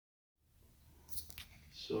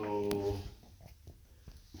So,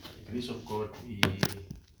 the grace of God, we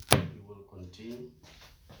will continue.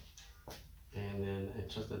 And then I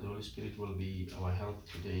trust that the Holy Spirit will be our help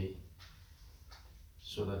today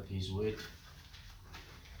so that His word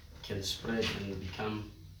can spread and become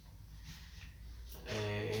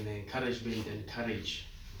an encouragement and courage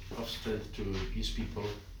of strength to His people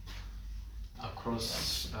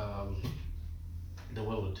across the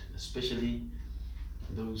world, especially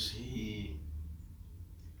those He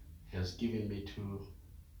has given me to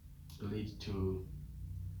lead to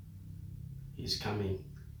His coming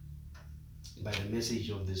by the message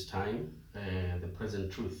of this time, the present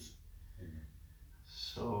truth.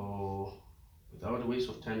 So, without a waste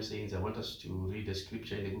of time, saints, I want us to read the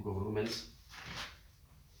scripture in the book of Romans.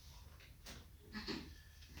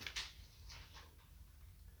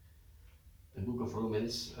 The book of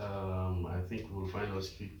Romans, I think we will find our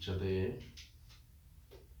scripture there.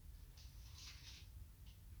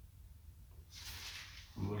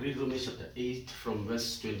 We will read Romans chapter 8 from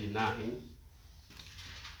verse 29.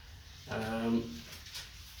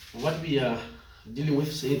 What we are dealing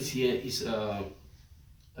with, saints, here is the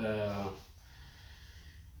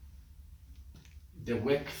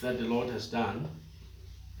work that the Lord has done,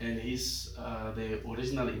 and His the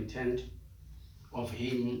original intent of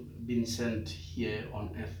Him being sent here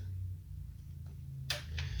on earth.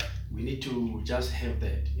 We need to just have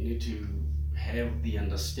that. We need to have the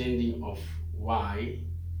understanding of why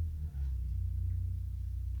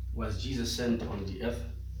was Jesus sent on the earth.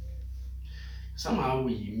 Somehow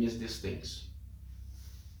we miss these things.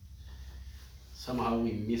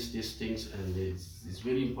 And it's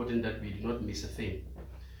very important that we do not miss a thing.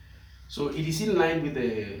 So it is in line with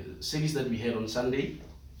the series that we had on Sunday.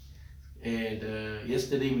 And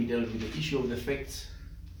yesterday we dealt with the issue of the facts,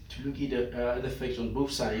 to look at the facts on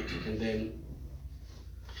both sides, and then,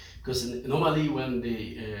 because normally when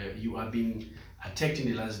you are being attacked in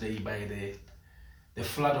the last day by the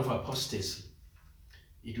flood of apostasy,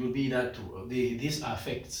 it will be that these are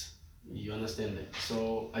facts. You understand that?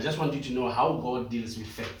 So I just want you to know how God deals with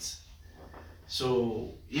facts.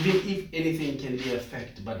 So even if anything can be a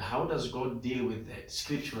fact, but how does God deal with that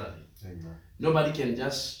scripturally? Amen. Nobody can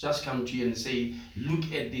just come to you and say,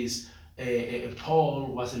 look at this, Paul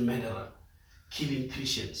was a murderer, killing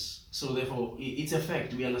Christians. So therefore, it's a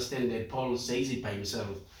fact. We understand that Paul says it by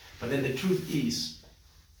himself. But then the truth is,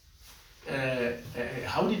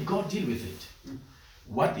 how did God deal with it?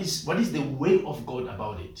 What is the will of God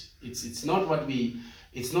about it? It's not what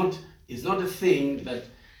it's not a thing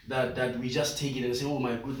that we just take it and say, oh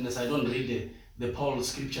my goodness, I don't read the Paul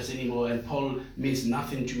scriptures anymore, and Paul means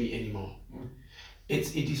nothing to me anymore.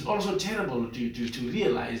 It is also terrible to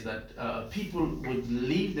realize that people would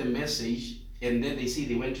leave the message and then they say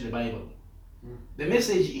they went to the Bible. The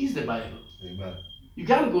message is the Bible. Amen. You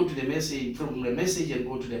can't go to the message from the message and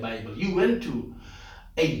go to the Bible. You went to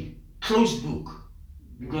a closed book,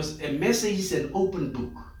 because a message is an open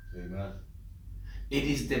book. Amen. It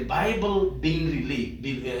is the Bible being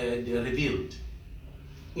revealed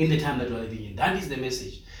in the time that we are living in. That is the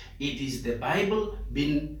message. It is the Bible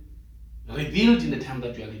being revealed in the time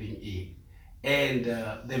that we are living in. And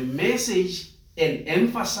the message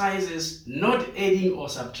emphasizes not adding or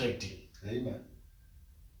subtracting. Amen.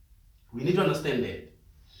 We need to understand that.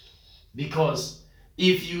 Because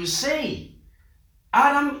if you say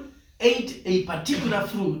Adam ate a particular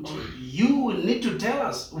fruit, you will need to tell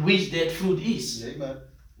us which that fruit is. Amen.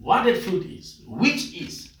 What that fruit is. Which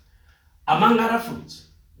is. Among other fruits.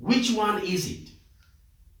 Which one is it?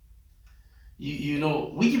 You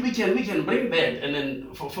know, we can bring that, and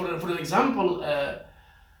then for an example,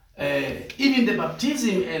 even the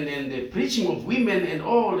baptism and the preaching of women and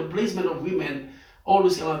all the placement of women, all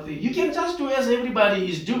this kind of thing, you can just do as everybody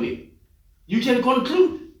is doing. You can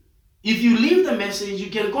conclude. If you leave the message,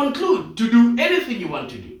 you can conclude to do anything you want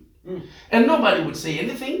to do. And nobody would say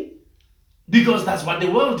anything, because that's what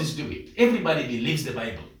the world is doing. Everybody believes the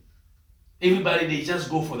Bible. Everybody, they just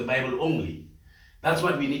go for the Bible only. That's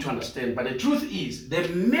what we need to understand. But the truth is, the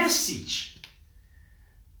message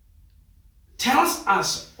tells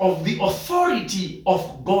us of the authority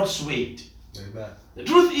of God's word. Amen. The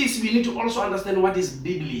truth is, we need to also understand what is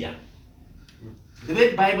Biblia. The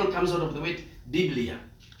word Bible comes out of the word Biblia.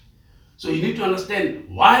 So you need to understand,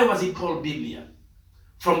 why was it called Biblia?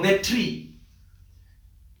 From that tree.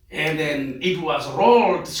 And then it was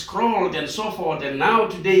rolled, scrolled, and so forth. And now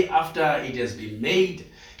today, after it has been made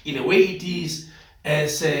in a way it is,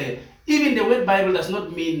 as even the word Bible does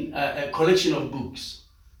not mean a collection of books.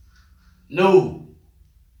 No.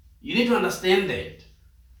 You need to understand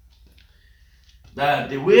that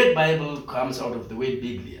the word Bible comes out of the word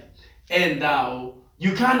Biblia. And now,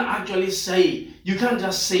 You can't actually say, you can't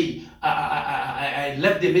just say, I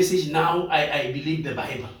left the message, now I believe the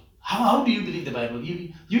Bible. How do you believe the Bible?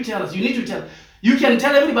 You tell us, you need to tell. You can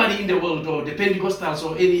tell everybody in the world, or the Pentecostals,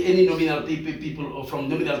 or any nominal people, or from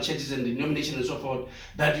nominal churches and denominations and so forth,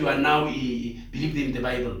 that you are now believe in the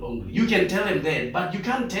Bible only. You can tell them that, but you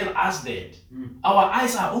can't tell us that. Our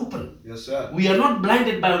eyes are open. Yes, sir. We are not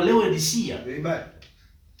blinded by Laodicea. Amen.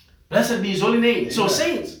 Blessed be his holy name. Amen. So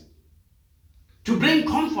saints, to bring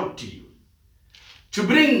comfort to you,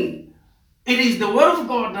 it is the word of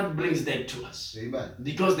God that brings that to us. Amen.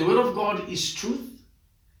 Because the word of God is truth,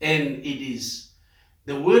 and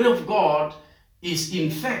the word of God is in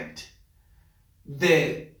fact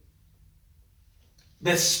the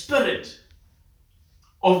spirit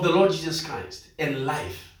of the Lord Jesus Christ and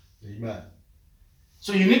life. Amen.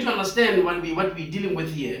 So you need to understand what we're dealing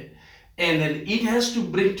with here, and then it has to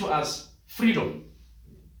bring to us freedom.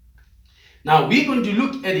 Now we're going to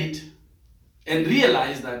look at it and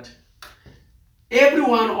realize that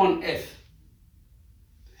everyone on earth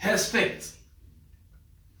has facts,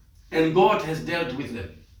 and God has dealt with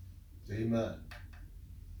them. Amen.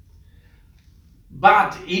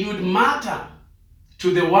 But it would matter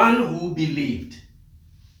to the one who believed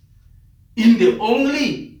in the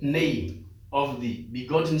only name of the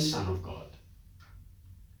begotten Son of God.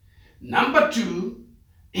 Number two,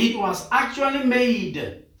 it was actually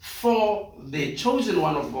made for the chosen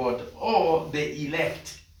one of God, or the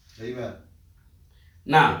elect. Amen.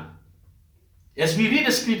 Now, as we read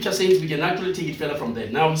the scripture, saints, we can actually take it further from there.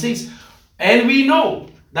 Now it says, and we know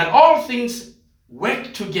that all things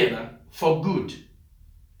work together for good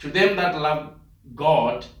to them that love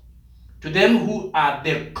God, to them who are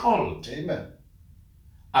the called. Amen.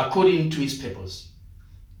 According to his purpose.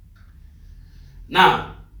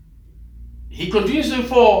 Now, he continues,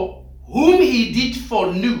 for whom he did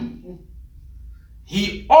foreknew,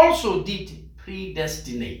 he also did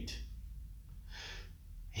predestinate.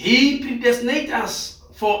 He predestinated us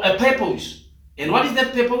for a purpose. And what is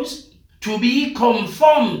that purpose? To be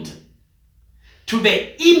conformed to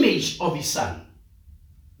the image of his Son.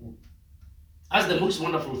 That's the most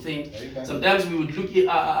wonderful thing. Amen. Sometimes we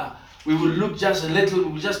would look just a little,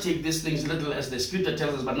 we will just take these things little as the scripture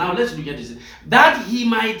tells us. But now let's look at this. That he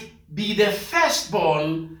might be the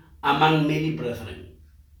firstborn among many brethren.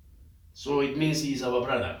 So it means he is our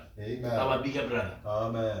brother. Amen. Our bigger brother.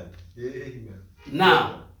 Amen. Amen.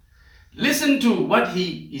 Now, listen to what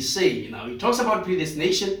he is saying. Now, he talks about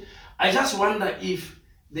predestination. I just wonder if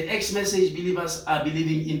the ex-message believers are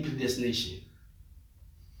believing in predestination.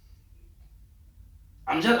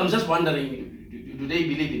 I'm just wondering, do they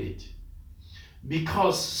believe in it?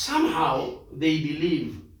 Because somehow they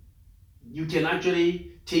believe you can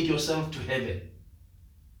actually take yourself to heaven.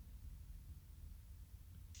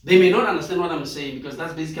 They may not understand what I'm saying, because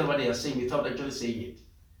that's basically what they are saying without actually saying it.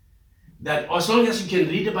 That as long as you can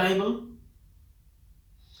read the Bible,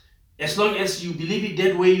 as long as you believe it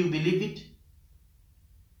that way you believe it,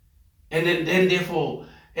 and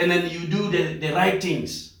then you do the right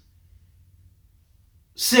things,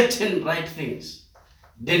 certain right things,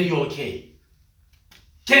 then you're okay.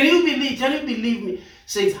 Can you believe me?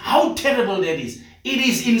 Says how terrible that is. It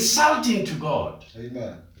is insulting to God.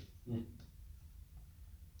 Amen.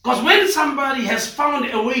 Because when somebody has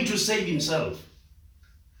found a way to save himself,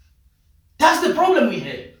 that's the problem we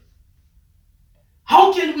have.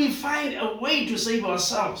 How can we find a way to save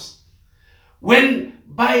ourselves when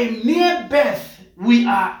by mere birth we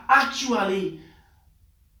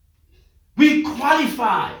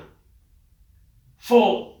qualify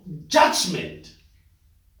for judgment?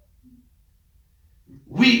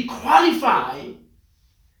 We qualify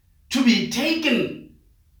to be taken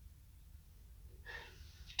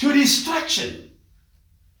to destruction.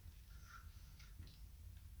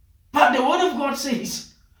 But the word of God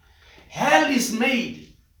says, hell is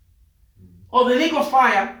made, or the lake of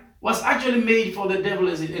fire was actually made for the devil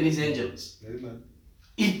and his angels. Amen.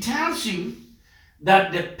 It tells you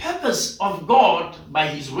that the purpose of God by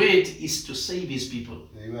his word is to save his people.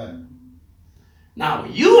 Amen. Now,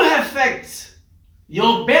 you have facts.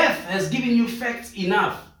 Your birth has given you facts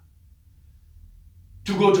enough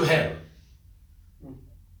to go to hell.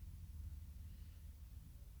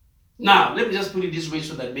 Now, let me just put it this way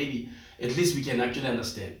so that maybe at least we can actually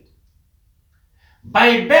understand.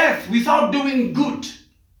 By birth, without doing good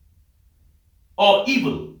or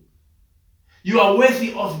evil, you are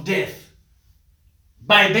worthy of death.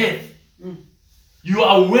 By birth, you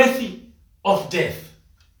are worthy of death.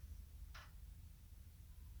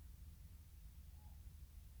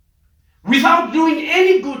 Without doing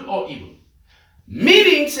any good or evil.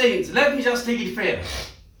 Meaning, saints, let me just take it further.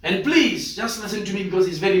 And please, just listen to me because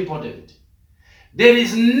it's very important. There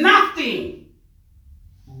is nothing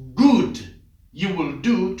good you will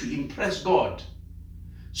do to impress God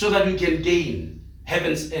so that you can gain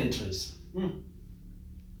heaven's entrance. And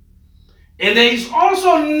there is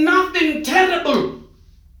also nothing terrible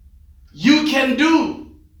you can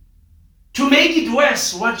do to make it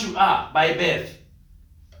worse what you are by birth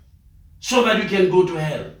so that you can go to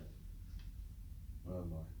hell.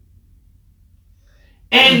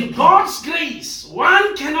 And God's grace,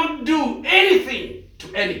 one cannot do anything to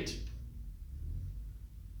earn it.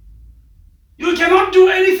 You cannot do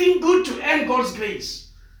anything good to earn God's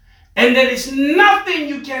grace. And there is nothing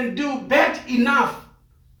you can do bad enough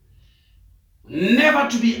never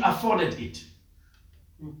to be afforded it.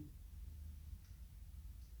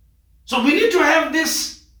 So we need to have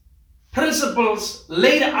these principles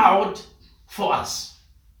laid out for us.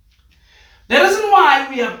 The reason why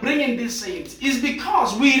we are bringing these saints is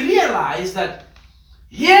because we realize that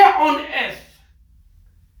here on earth,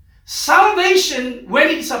 salvation, when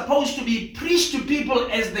it's supposed to be preached to people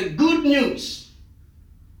as the good news,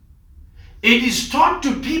 it is taught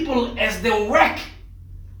to people as the work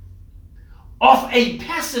of a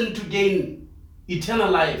person to gain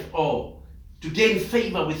eternal life or to gain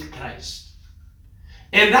favor with Christ.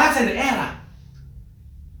 And that's an error.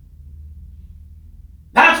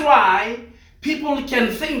 That's why people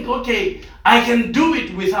can think, okay, I can do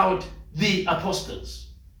it without the apostles.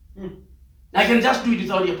 I can just do it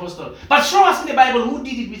without the apostles. But show us in the Bible who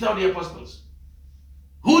did it without the apostles.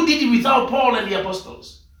 Who did it without Paul and the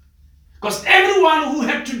apostles? Because everyone who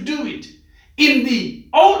had to do it in the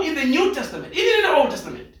New Testament, even in the Old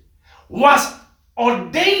Testament, was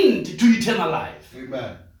ordained to eternal life.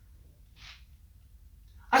 Amen.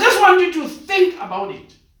 I just want you to think about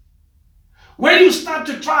it. When you start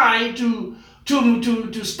to try to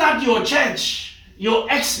start your church, your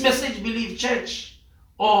ex-message belief church,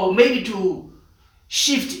 or maybe to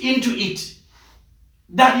shift into it,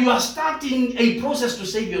 that you are starting a process to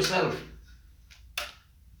save yourself.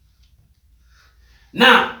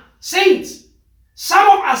 Now, saints,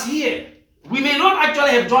 some of us here, we may not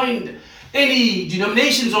actually have joined any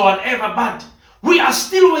denominations or whatever, but we are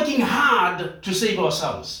still working hard to save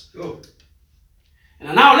ourselves. Oh.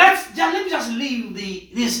 And now let me just leave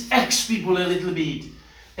these ex people a little bit,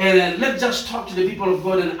 and then let's just talk to the people of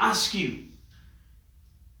God and ask you,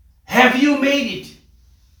 have you made it?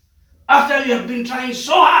 After you have been trying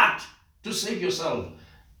so hard to save yourself,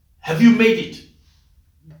 have you made it?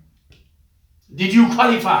 Did you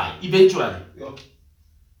qualify eventually? Yeah.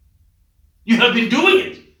 You have been doing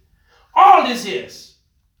it all these years.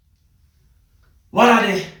 What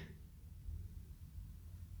are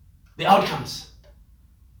the outcomes?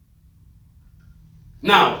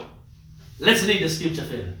 Now, let's read the scripture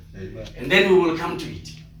further. Amen. And then we will come to it.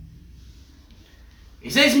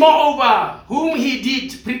 It says, moreover, whom he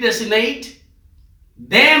did predestinate,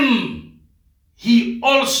 them he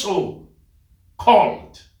also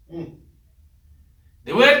called.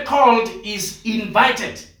 The word called is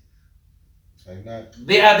invited. Amen.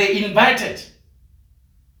 They are the invited.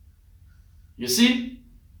 You see?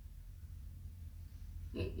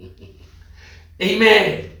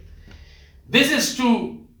 Amen. This is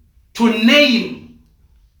to name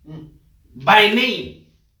by name.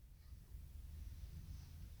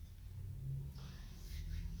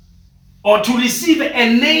 Or to receive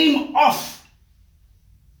a name of.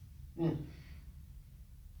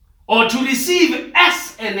 Or to receive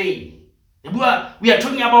as a name. We are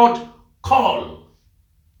talking about call.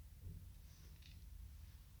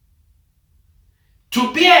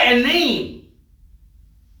 To bear a name.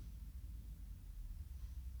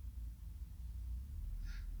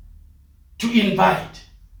 To invite.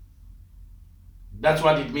 That's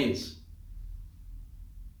what it means.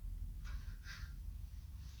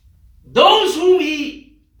 Those whom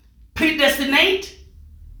he predestinate,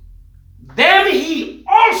 them he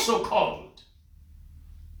also called.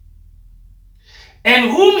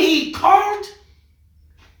 And whom he called,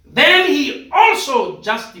 them he also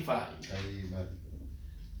justified. Amen.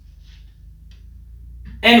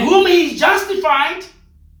 And whom he justified,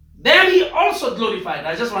 them he also glorified.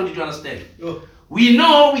 I just want you to understand. Oh. We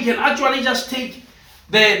know we can actually just take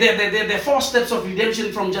the 4 steps of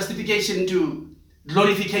redemption from justification to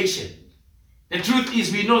glorification. The truth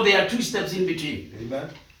is, we know there are 2 steps in between. Amen.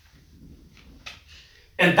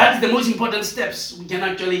 And that is the most important steps we can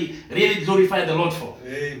actually really glorify the Lord for.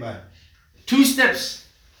 Amen. 2 steps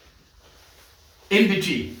in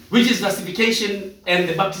between, which is justification and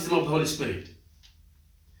the baptism of the Holy Spirit.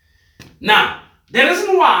 Now, the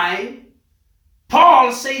reason why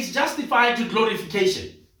Paul says justified to glorification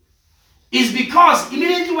is because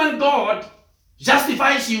immediately when God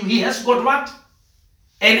justifies you, he has got what?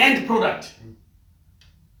 An end product.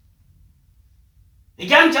 He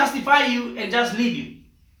can't justify you and just leave you.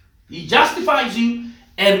 He justifies you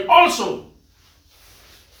and also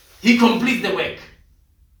he completes the work.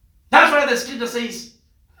 That's why the scripture says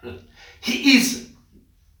he is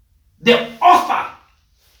the author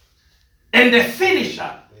and the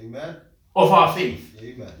finisher Amen. of our faith.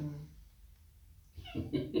 Amen.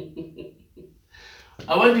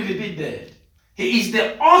 I want to repeat that. He is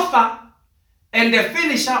the author and the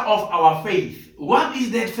finisher of our faith. What is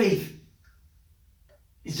that faith?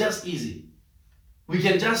 It's just easy. We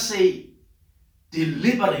can just say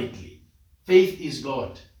deliberately, faith is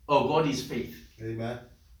God, or God is faith. Amen.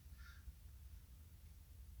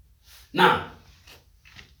 Now,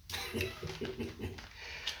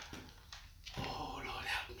 oh Lord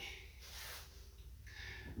help me.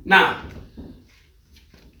 Now,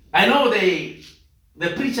 I know the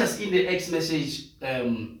preachers in the X message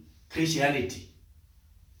Christianity,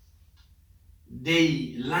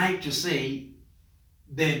 they like to say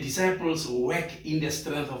the disciples work in the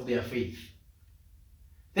strength of their faith.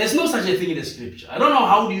 There's no such a thing in the scripture. I don't know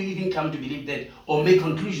how do you even come to believe that or make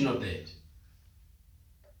conclusion of that.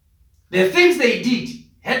 The things they did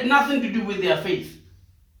had nothing to do with their faith.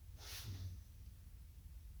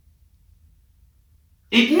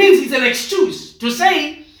 It means it's an excuse to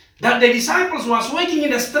say that the disciples was working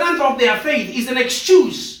in the strength of their faith is an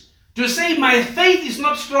excuse to say my faith is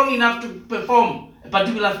not strong enough to perform a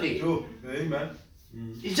particular thing. True. Amen.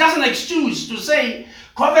 It's just an excuse to say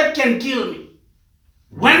COVID can kill me.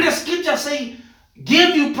 When the scripture say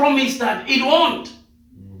give you promise that it won't.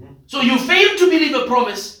 So you fail to believe a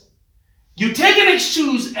promise, you take an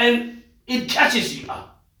excuse and it catches you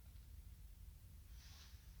up.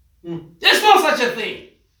 There's no such a thing.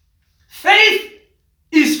 Faith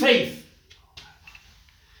is faith.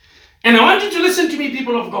 And I want you to listen to me,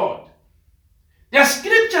 people of God. The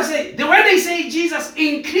scripture say, the way they say Jesus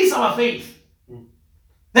increase our faith.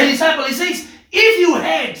 The disciple, he says, if you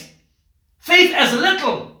had faith as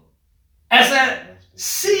little as a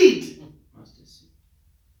seed,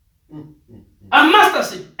 a mustard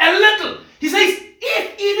seed, a little. He says, even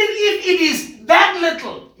if it is that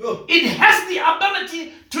little, it has the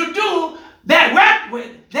ability to do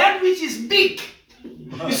that which is big.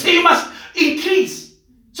 You see, you must increase.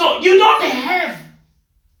 So you don't have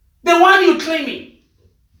the one you're claiming.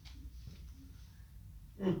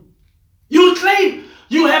 You claim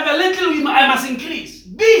you have a little, I must increase.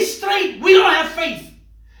 Be straight. We don't have faith.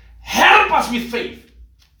 Help us with faith.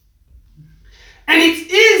 And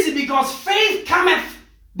it's easy because faith cometh,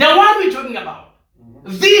 the one we're talking about,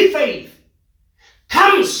 the faith,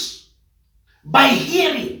 comes by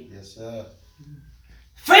hearing. Yes, sir.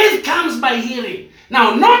 Faith comes by hearing.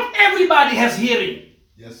 Now, not everybody has hearing.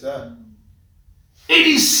 Yes, sir. It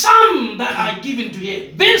is some that are given to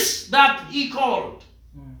hear. This that he called.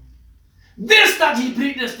 This that he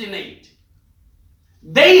predestined.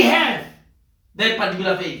 They have that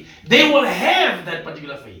particular faith. They will have that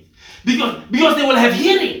particular faith. Because they will have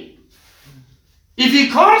hearing. If he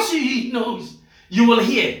calls you, he knows you will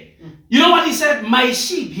hear. You know what he said? My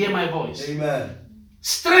sheep hear my voice. Amen.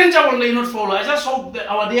 Stranger will they not follow. I just hope that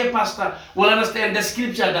our dear pastor will understand that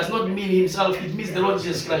scripture does not mean himself, it means the Lord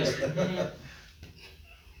Jesus Christ.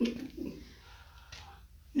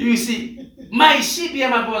 You see, my sheep hear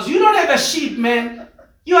my voice. You don't have a sheep, man.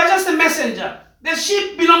 You are just a messenger. The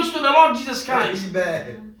sheep belongs to the Lord Jesus Christ.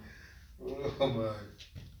 Amen. Oh my.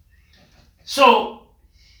 So,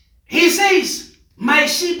 he says, my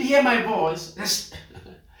sheep hear my voice,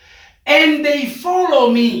 and they follow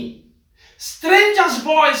me. Stranger's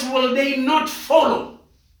voice will they not follow.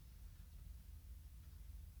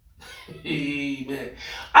 Amen.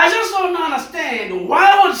 I just don't understand,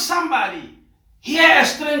 why would somebody hear a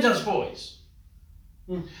stranger's voice?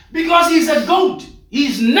 Because he's a goat.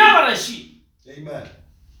 He's never a sheep. Amen.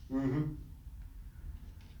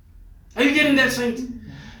 Are you getting that, saint?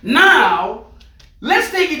 Now, let's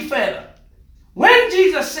take it further. When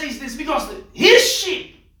Jesus says this, because his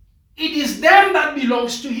sheep, it is them that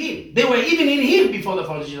belongs to him. They were even in him before the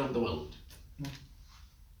foundation of the world.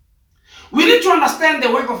 We need to understand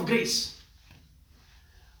the work of grace.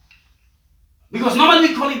 Because normally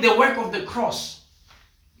we call it the work of the cross.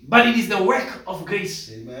 But it is the work of grace.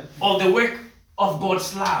 Amen. Or the work of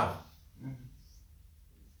God's love.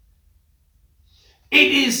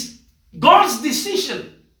 It is God's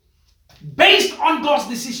decision. Based on God's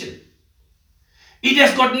decision. It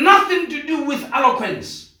has got nothing to do with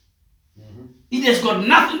eloquence. It has got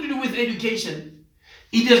nothing to do with education.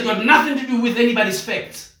 It has got nothing to do with anybody's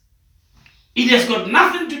facts. It has got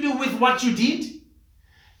nothing to do with what you did.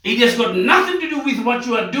 It has got nothing to do with what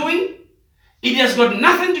you are doing. It has got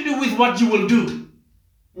nothing to do with what you will do.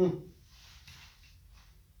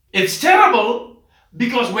 It's terrible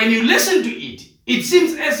because when you listen to it, it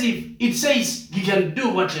seems as if it says you can do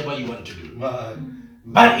whatever you want to do.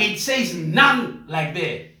 But it says none like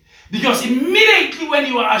that. Because immediately when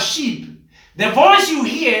you are a sheep, the voice you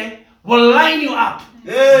hear will line you up.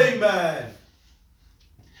 Amen.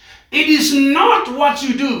 It is not what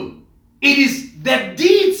you do. It is the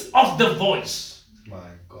deeds of the voice. My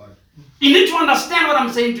God. You need to understand what I'm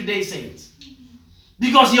saying today, saints.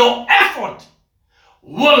 Because your effort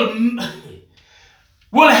will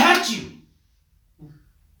hurt you.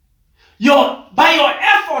 By your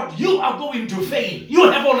effort, you are going to fail. You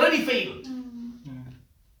have already failed.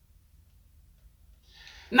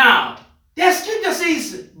 Now, the scripture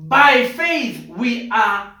says, by faith we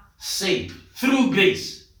are saved through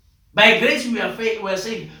grace. By grace we are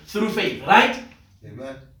saved through faith, right?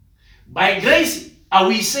 Amen. By grace are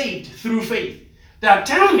we saved through faith. Now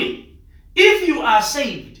tell me, if you are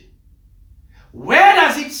saved, where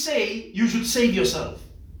does it say you should save yourself?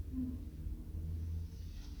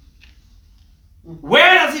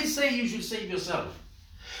 Where does it say you should save yourself?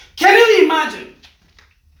 Can you imagine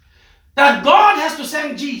that God has to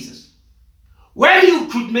send Jesus where you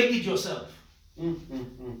could make it yourself?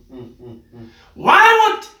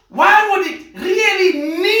 Why would it really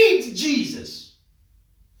need Jesus?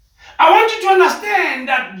 I want you to understand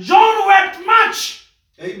that John wept much.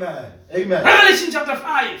 Amen. Amen. Revelation chapter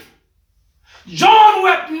 5. John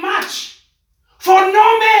wept much, for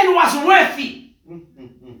no man was worthy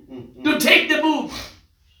to take the book,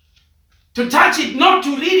 to touch it, not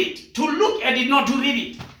to read it, to look at it, not to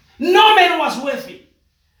read it. No man was worthy.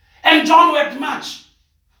 And John wept much.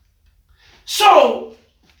 So,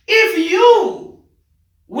 if you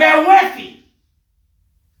were worthy,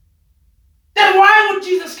 then why would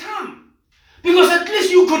Jesus come? Because at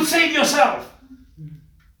least you could save yourself.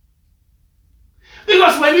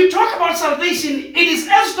 Because when we talk about salvation, it is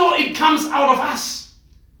as though it comes out of us.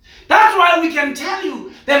 That's why we can tell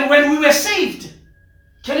you that when we were saved,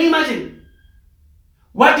 can you imagine?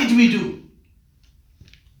 What did we do?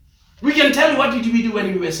 We can tell you what did we do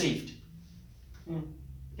when we were saved.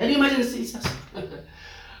 Can you imagine, sisters?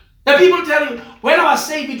 The people tell you, when I was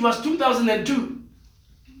saved, it was 2002.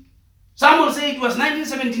 Some will say it was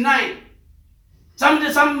 1979. Some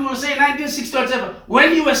will say 1960 or whatever.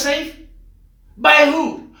 When you were saved? By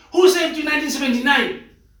who? Who saved you in 1979?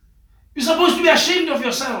 You're supposed to be ashamed of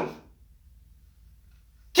yourself.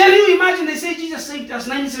 Can you imagine they say Jesus saved us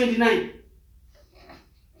 1979?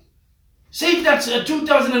 Saved us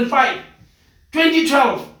 2005,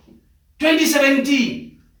 2012,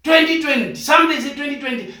 2017, 2020. Some they say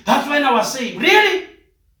 2020. That's when I was saved. Really?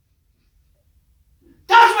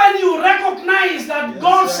 That's when you recognize that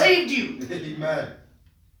God saved you. Amen.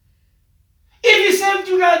 If he saved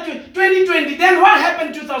you 2020, then what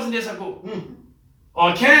happened 2,000 years ago?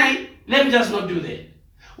 Okay, let me just not do that.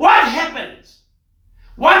 What happened?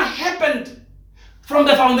 What happened from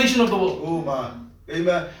the foundation of the world? Oh man.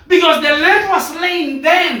 Amen. Because the land was slain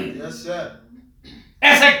then. Yes, sir.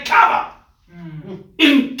 As a cover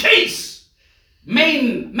in case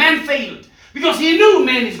man failed. Because he knew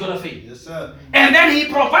man is going to fail. Yes, sir. And then he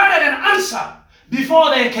provided an answer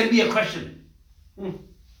before there can be a question.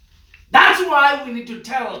 That's why we need to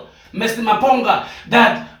tell Mr. Maponga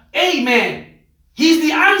that, amen, he's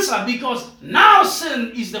the answer, because now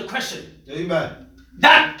sin is the question. Amen.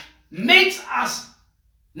 That makes us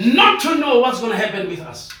not to know what's going to happen with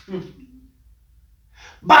us.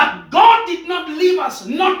 But God did not leave us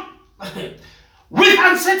not with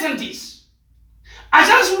uncertainties. I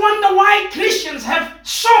just wonder why Christians have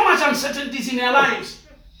so much uncertainties in their lives.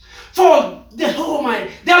 For the Lord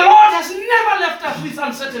has never left us with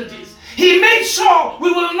uncertainties. He made sure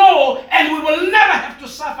we will know and we will never have to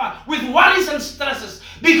suffer with worries and stresses,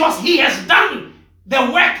 because he has done the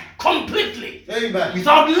work completely. Amen.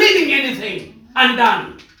 Without leaving anything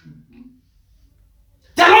undone.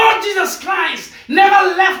 The Lord Jesus Christ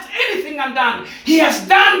never left anything undone. He has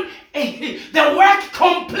done the work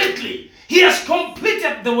completely. He has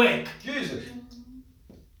completed the work. Jesus.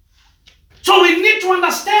 So we need to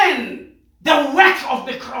understand the work of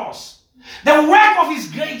the cross, the work of his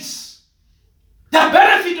grace, the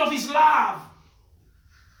benefit of his love.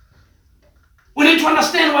 We need to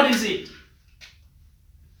understand what is it.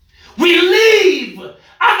 We live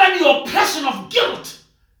under the oppression of guilt,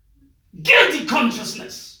 guilty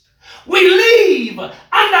consciousness. We live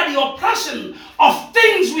under the oppression of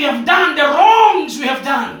things we have done, the wrongs we have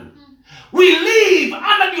done. we live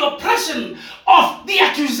under the oppression of the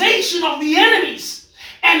accusation of the enemies.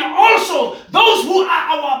 And also those who are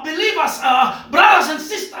our believers, brothers and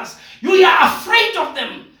sisters, we are afraid of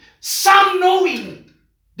them. Some knowing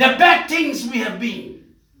the bad things we have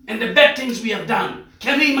been and the bad things we have done.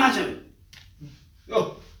 Can you imagine?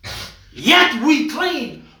 Oh. Yet we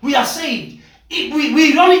claim we are saved.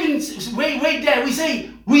 We don't even wait there. We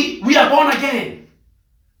say we are born again.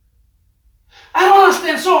 I don't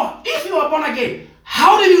understand. So if you are born again,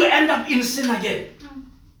 how do you end up in sin again?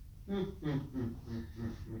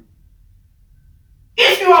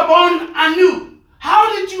 If you are born anew,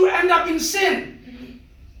 how did you end up in sin?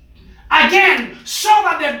 Again, so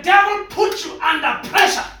that the devil puts you under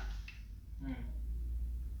pressure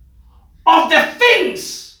of the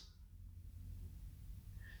things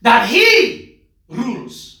that he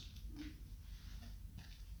rules.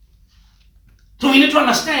 So we need to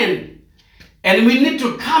understand, and we need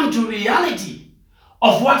to come to reality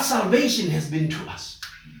of what salvation has been to us.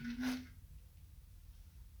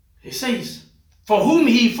 He says, for whom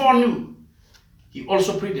he foreknew, he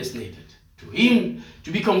also predestinated to him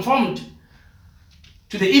to be conformed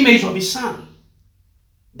to the image of his Son,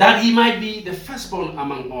 that he might be the firstborn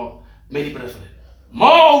among all many brethren.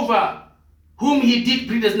 Moreover, whom he did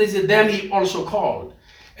predestinate, them he also called.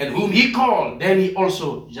 And whom he called, them he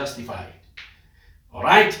also justified. All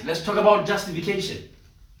right, let's talk about justification.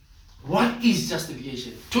 What is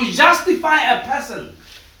justification? To justify a person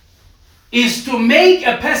is to make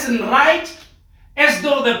a person right as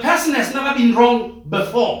though the person has never been wrong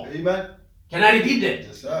before. Amen. Can I repeat that?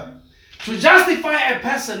 Yes, sir. To justify a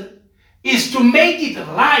person is to make it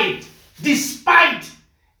right despite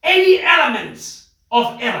any elements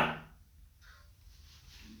of error.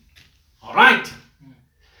 All right.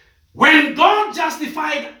 When God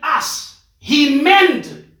justified us, he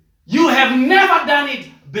meant you have never done it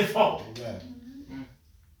before. Amen.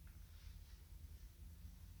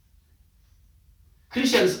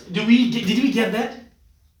 Christians, did we get that?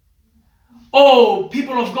 Oh,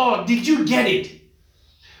 people of God, did you get it?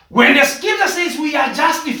 When the scripture says we are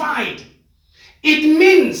justified, it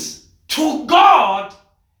means to God,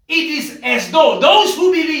 it is as though those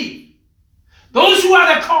who believe, those who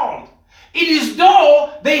are the called, it is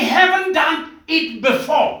though they haven't done it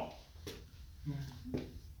before.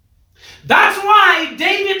 That's why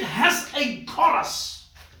David has a chorus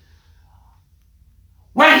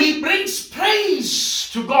where he brings praise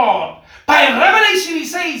to God. By revelation he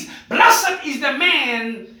says, blessed is the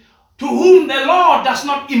man to whom the Lord does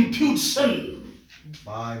not impute sin,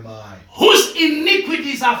 My. whose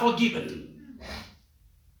iniquities are forgiven.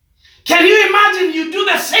 Can you imagine you do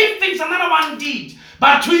the same things another one did,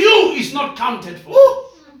 but to you is not counted for?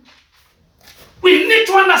 We need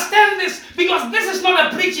to understand this, because this is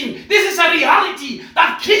not a preaching. This is a reality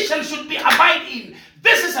that Christians should be abide in.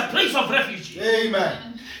 This is a place of refuge.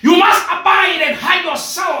 Amen. You must abide and hide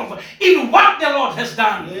yourself in what the Lord has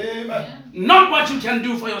done. Amen. Not what you can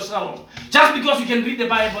do for yourself. Just because you can read the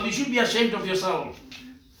Bible, you should be ashamed of yourself.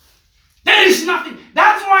 There is nothing.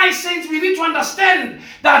 That's why, saints, we need to understand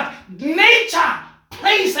that nature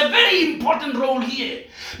plays a very important role here.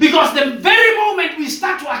 Because the very moment we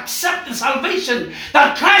start to accept the salvation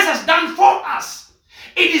that Christ has done for us,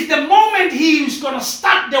 it is the moment he is going to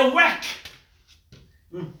start the work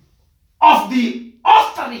of the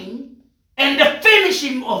authoring and the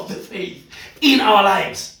finishing of the faith in our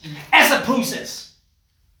lives as a process.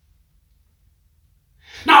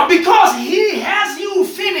 Now, because he has you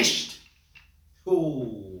finished,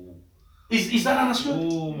 Oh. is that understood?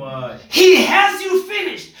 Oh my. He has you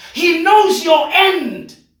finished. He knows your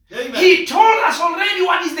end. Amen. He told us already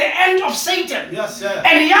what is the end of Satan. Yes, sir.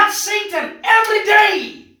 And yet Satan, every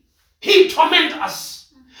day, he torments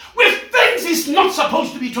us with things he's not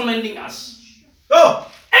supposed to be tormenting us.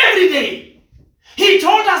 Oh. Every day. He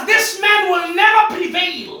told us this man will never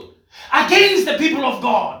prevail against the people of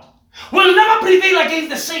God. Will never prevail against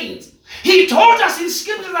the saints. He told us in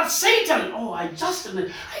scripture that Satan, I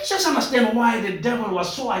just understand why the devil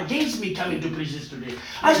was so against me coming to preach this today.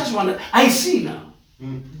 I see now.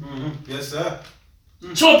 Mm-hmm. Yes, sir.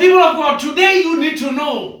 So people of God, today you need to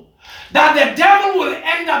know that the devil will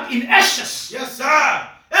end up in ashes. Yes, sir.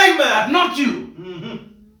 Amen. But not you. Mm-hmm.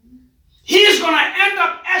 He's going to end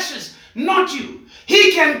up ashes, not you.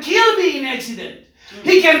 He can kill me in accident.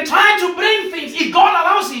 He can try to bring things, if God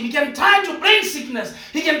allows him, he can try to bring sickness.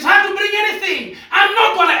 He can try to bring anything. I'm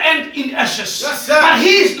not going to end in ashes. Yes, sir. But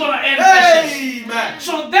he's going to end ashes. Amen.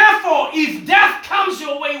 So therefore, if death comes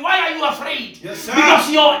your way, why are you afraid? Yes, sir. Because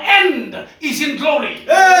your end is in glory.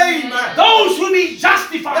 Amen. Those who be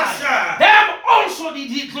justified, Yes, sir. them also also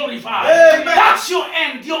did he glorify. Amen. That's your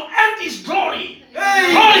end. Your end is glory.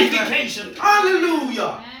 Amen. Glorification.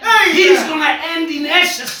 Hallelujah. Amen. He's going to end in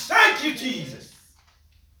ashes. Thank you, Jesus.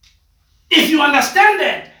 If you understand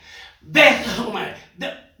that, the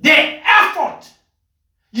effort,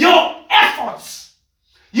 your efforts,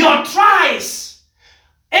 your tries,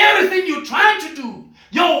 everything you're trying to do,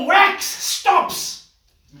 your works stops.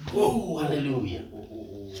 Oh, hallelujah.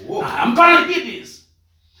 I'm going to repeat this.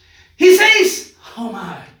 He says, oh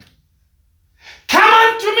my, come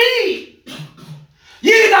unto me,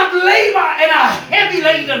 ye that labor and are heavy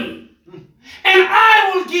laden, and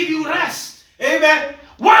I will give you rest. Amen.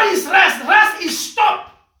 What is rest? Rest is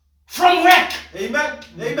stop from work. Amen.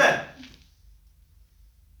 Amen.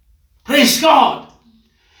 Praise God.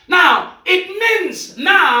 Now, it means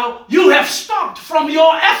now you have stopped from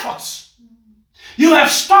your efforts. You have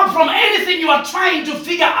stopped from anything you are trying to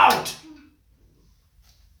figure out.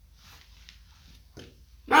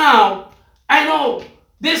 Now, I know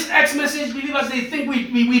these ex-message believers, they think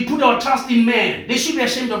we put our trust in man. They should be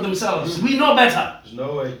ashamed of themselves. We know better. There's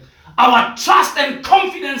no way. Our trust and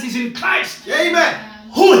confidence is in Christ, Amen.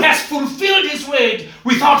 who has fulfilled his word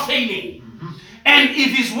without failing. And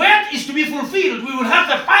if his word is to be fulfilled, we will have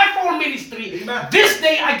the fivefold ministry. Amen. This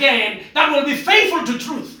day again that will be faithful to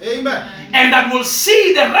truth. Amen. And that will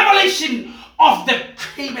see the revelation of the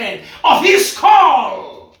Amen of his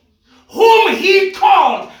call. Whom he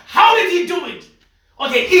called. How did he do it?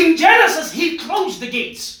 Okay, in Genesis he closed the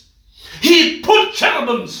gates. He put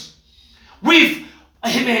cherubims with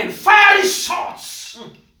fiery swords.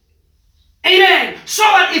 Amen. So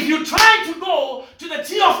that if you try to go to the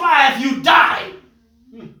tree of life, you die.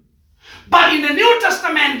 But in the New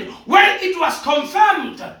Testament, when it was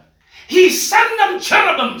confirmed, he sent them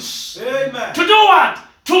cherubims. Amen. To do what?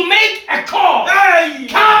 To make a call. Amen.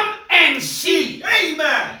 Come and see.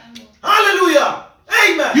 Amen. Hallelujah.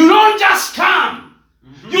 Amen. You don't just come.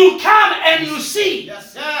 You come and you see.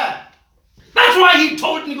 Yes, sir. That's why he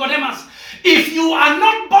told Nicodemus, if you are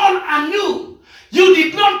not born anew, you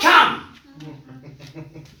did not come.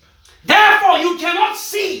 Therefore, you cannot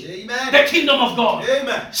see Amen. the kingdom of God.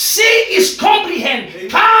 Amen. See is comprehend. Amen.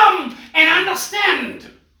 Come and understand.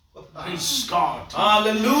 Praise God.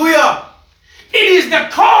 Hallelujah. It is the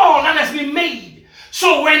call that has been made.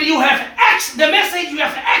 So when you have asked the message, you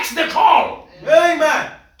have asked the call.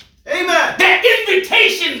 Amen. Amen. The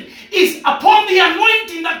invitation is upon the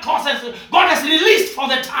anointing that God has released for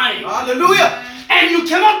the time. Hallelujah. And you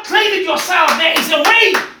cannot claim it yourself. There is a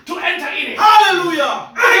way to enter in it.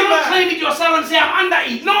 Hallelujah. You cannot Amen. claim it yourself and say, I'm under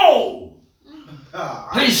it. No. Ah.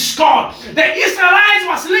 Praise God. The Israelites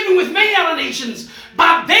was living with many other nations,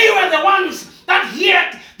 but they were the ones that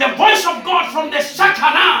heard the voice of God from the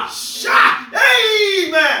Shekinah.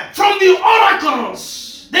 Amen. From the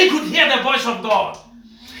oracles. They could hear the voice of God.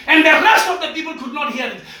 And the rest of the people could not hear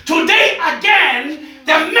it. Today again,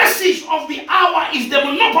 the message of the hour is the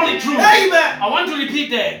monopoly truth. Amen. I want to repeat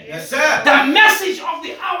that. Yes, sir. The message of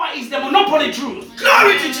the hour is the monopoly truth.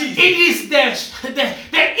 Glory to Jesus. It is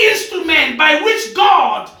the instrument by which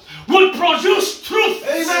God will produce truth.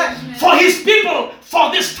 Amen. For his people for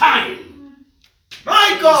this time.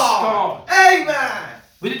 My God. Amen.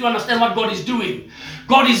 We need to understand what God is doing.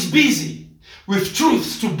 God is busy with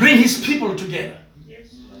truths to bring his people together.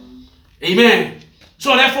 Amen.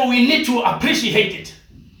 So therefore we need to appreciate it.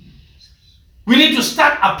 We need to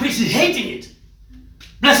start appreciating it.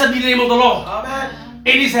 Blessed be the name of the Lord. Amen.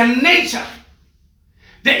 It is a nature.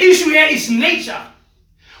 The issue here is nature.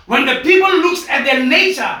 When the people looks at their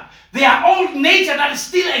nature, their old nature that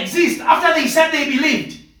still exists after they said they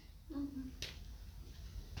believed.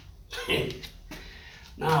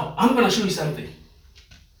 Now, I'm going to show you something.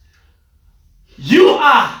 You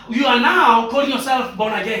are now calling yourself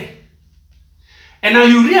born again. And now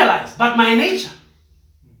you realize, but my nature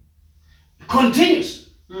continues.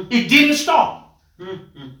 It didn't stop.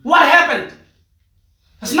 What happened?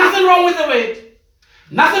 There's nothing wrong with the word.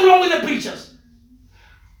 Nothing wrong with the preachers.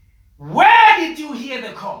 Where did you hear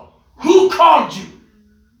the call? Who called you?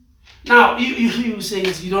 Now, you say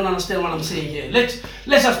you don't understand what I'm saying here. Let's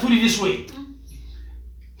just put it this way.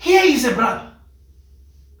 Here is a brother.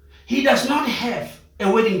 He does not have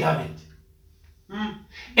a wedding garment.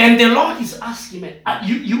 And the Lord is asking him,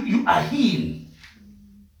 you are in.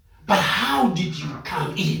 But how did you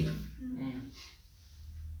come in?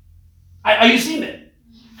 Are you seeing that?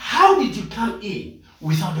 How did you come in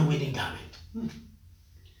without a wedding garment?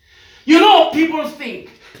 You know, people think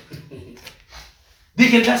they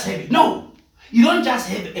can just have it. No, you don't just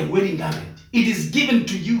have a wedding garment. It is given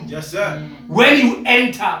to you. Yes, sir. When you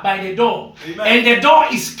enter by the door. Amen. And the door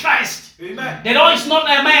is Christ. Amen. The door is not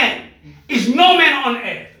a man. is no man on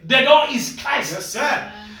earth. The door is Christ. Yes,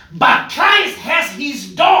 sir. But Christ has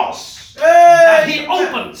his doors that he Amen.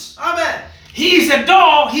 opens. Amen. He is a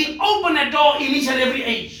door. He opened a door in each and every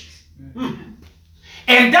age.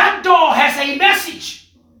 And that door has a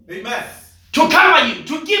message Amen. to cover you,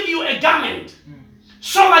 to give you a garment,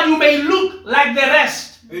 so that you may look like the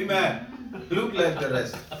rest. Amen. Look like the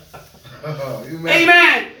rest. Amen.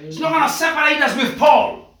 Amen. It's not going to separate us with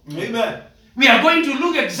Paul. Amen. We are going to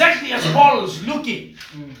look exactly as Paul is looking.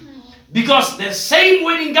 Because the same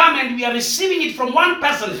wedding garment, we are receiving it from one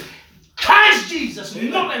person, Christ Jesus,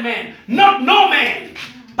 not a man, not no man.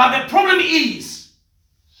 But the problem is,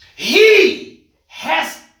 he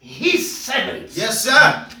has his servants. Yes,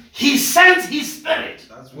 sir. He sends his spirit.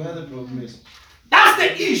 That's where the problem is. That's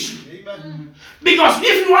the issue. Amen. Because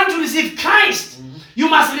if you want to receive Christ, you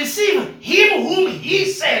must receive him whom he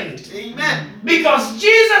sent. Amen. Because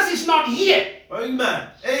Jesus is not here. Amen.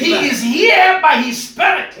 Amen. He is here by his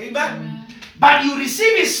spirit. Amen. But you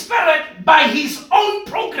receive his spirit by his own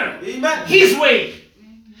program. Amen. His way.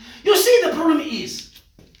 You see, the problem is,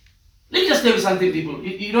 let me just tell you something, people.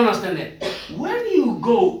 You don't understand that. When you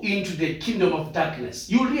go into the kingdom of darkness,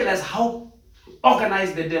 you realize how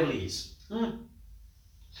organized the devil is.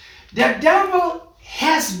 The devil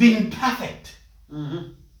has been perfect.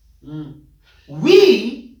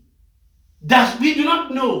 We do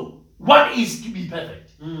not know what is to be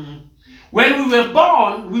perfect. When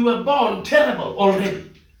we were born terrible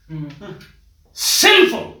already.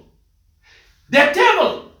 Sinful. The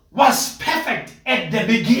devil was perfect at the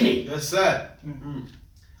beginning. Yes, sir.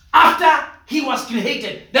 After he was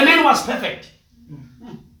created, the man was perfect.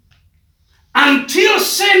 Until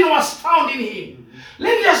sin was found in him.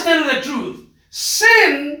 Let me just tell you the truth.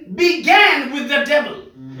 Sin began with the devil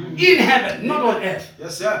in heaven, not on earth.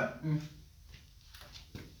 Yes, sir.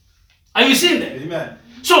 Are you seeing that? Amen.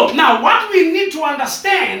 So now what we need to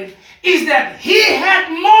understand is that he had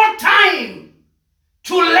more time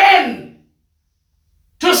to learn,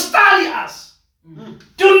 to study us,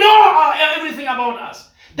 to know everything about us.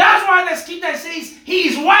 That's why the scripture says he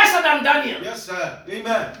is wiser than Daniel. Yes, sir.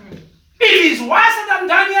 Amen. If he's wiser than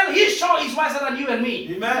Daniel, he sure is wiser than you and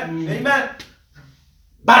me. Amen. Amen.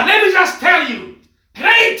 But let me just tell you,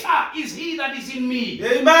 greater is he that is in me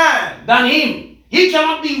Amen. than him. He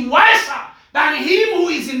cannot be wiser than him who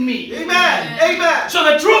is in me. Amen. Amen. So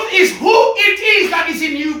the truth is who it is that is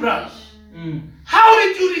in you, brother. How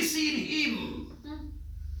did you receive him?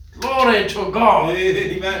 Glory to God.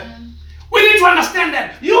 Amen. We need to understand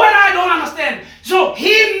that. You and I don't understand. So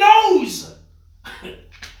he knows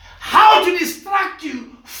how to distract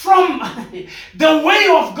you from the way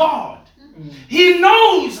of God. He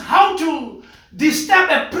knows how to disturb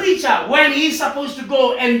a preacher when he's supposed to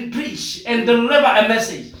go and preach and deliver a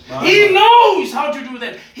message. He knows how to do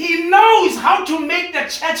that. He knows how to make the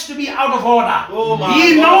church to be out of order. Oh my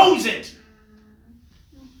He God. knows it.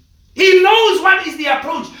 He knows what is the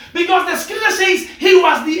approach. Because the scripture says he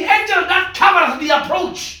was the angel that covered the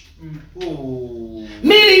approach. Oh.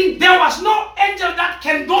 Meaning there was no angel that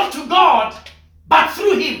can go to God but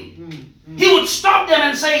through him. He would stop them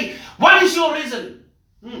and say, what is your reason?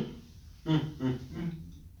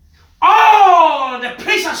 All the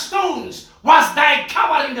precious stones was thy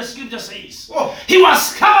covering, the scripture says. Oh. He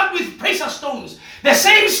was covered with precious stones. The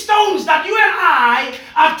same stones that you and I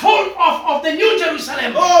are told of the New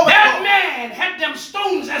Jerusalem. Oh, my That God. man had them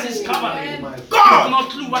stones as his covering. Oh, my You God. have no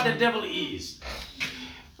clue what the devil is.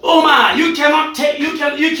 Oh my, you cannot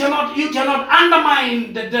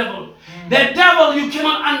undermine the devil. The devil, you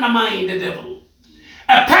cannot undermine the devil.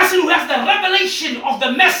 A person who has the revelation of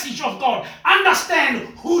the message of God understand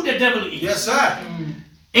who the devil is. Yes, sir.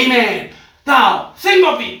 Amen. Now, think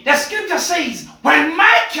of it. The scripture says, when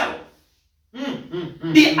Michael,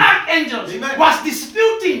 the archangel, Amen. was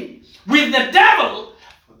disputing with the devil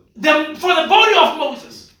for the body of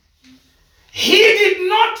Moses, he did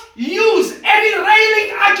not use any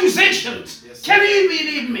railing accusations. Yes, sir. Can you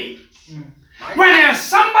believe me? When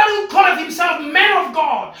somebody who calleth himself man of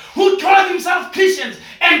God, who calleth himself Christians,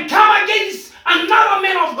 and come against another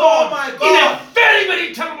man of God, my in God. a very,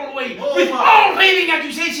 very terrible way, Oh, with my. all railing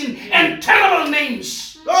accusation and terrible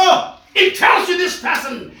names, Oh. it tells you this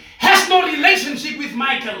person has no relationship with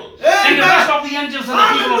Michael and the Amen. rest of the angels and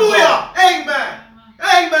the people of God. Hallelujah. Amen.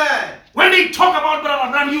 Amen. When they talk about Brother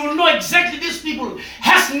Abraham, you will know exactly these people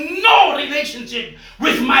has no relationship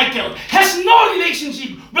with Michael, has no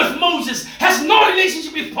relationship with Moses, has no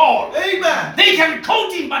relationship with Paul. Amen. They can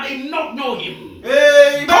quote him, but they not know him.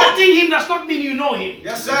 Amen. Quoting him does not mean you know him.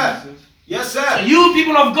 Yes, sir. Yes, So sir. you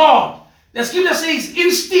people of God, the scripture says,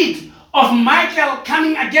 instead of Michael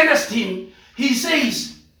coming against him, he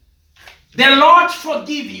says, the Lord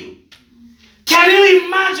forgive you. Can you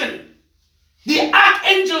imagine the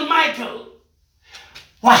Archangel Michael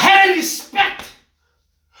who had respect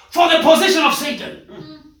for the position of Satan?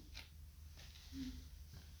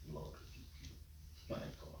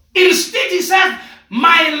 Instead, he said,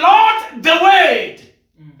 my Lord, the word,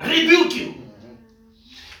 rebuke you.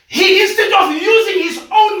 He, instead of using his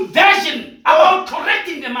own version about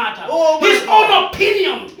correcting the matter, his own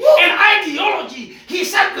opinion and ideology, he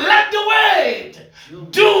said, let the word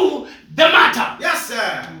do the matter. Yes,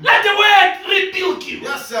 sir. Let the word rebuke you.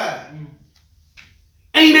 Yes, sir.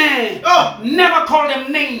 Amen. Never call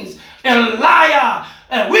them names. A liar.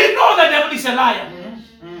 We know the devil is a liar.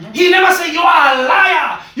 He never said, you are a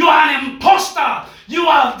liar. You are an imposter. You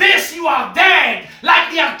are this, you are that.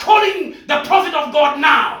 Like they are calling the prophet of God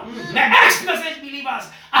now. The ex-message believers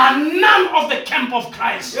are none of the camp of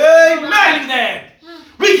Christ. Amen. Tell you that.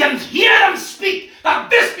 We can hear them speak that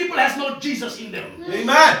these people has no Jesus in them.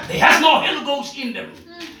 Amen. They has no Holy Ghost in them.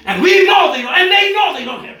 And we know they don't, and they know they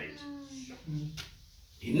don't have it.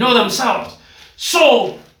 They know themselves.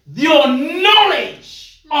 So your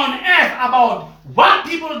knowledge on earth about what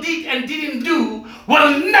people did and didn't do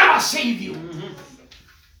will never save you.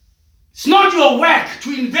 It's not your work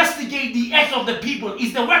to investigate the acts of the people.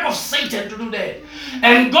 It's the work of Satan to do that.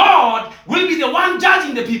 And God will be the one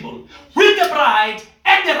judging the people with the bride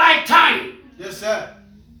at the right time. Yes, sir.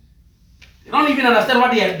 They don't even understand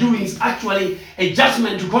what they are doing is actually a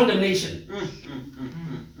judgment to condemnation.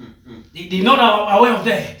 They're not aware of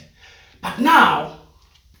that. But now,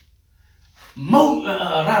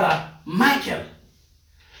 Michael,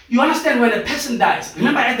 you understand when a person dies,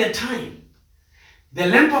 remember at that time, the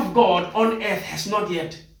Lamb of God on earth has not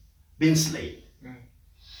yet been slain.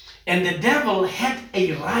 And the devil had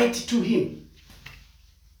a right to him.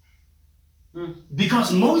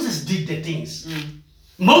 Because Moses did the things.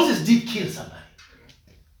 Moses did kill somebody.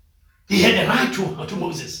 He had a right to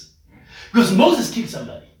Moses. Because Moses killed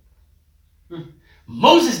somebody.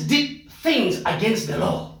 Moses did things against the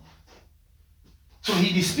law. So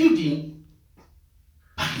he disputing.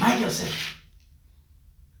 But Michael said,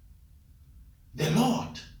 the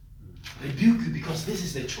Lord rebuke you because this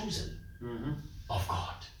is the chosen of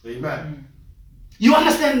God. Amen. You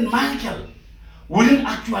understand, Michael wouldn't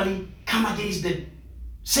actually come against the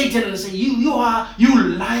Satan and say, you liar,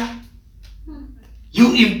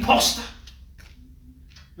 you imposter.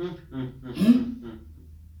 Against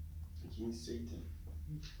Satan.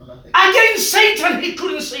 Against Satan, he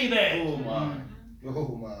couldn't say that. Oh my.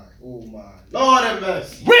 Oh my. Oh my. Lord have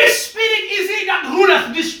mercy. Which spirit is it that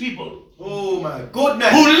ruleth these people? Oh my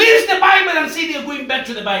goodness. Who leaves the Bible and say they're going back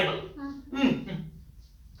to the Bible?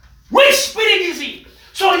 Which spirit is it?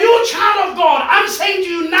 So you child of God, I'm saying to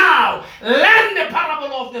you now, learn the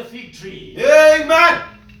parable of the fig tree. Amen.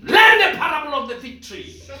 Learn the parable of the fig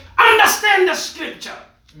tree. Understand the scripture.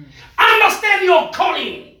 Understand your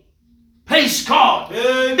calling. Praise God.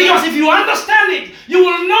 Amen. Because if you understand it, you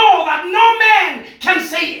will know that no man can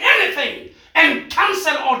say anything and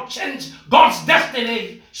cancel or change God's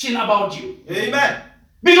destination about you. Amen.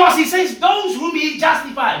 Because he says those whom he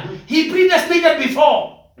justified, he predestinated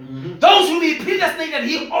before. Those whom he predestinated,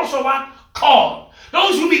 he also what? Called.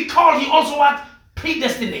 Those whom he called, he also what?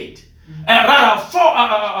 Predestinate.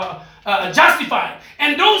 Justified.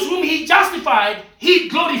 And those whom he justified, he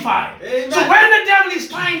glorified. Amen. So when the devil is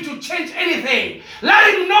trying to change anything,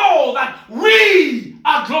 let him know that we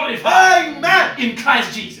are glorified. Amen. In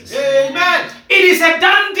Christ Jesus. Amen. It is a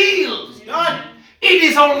done deal. It's done. It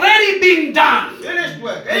is already been done. Finished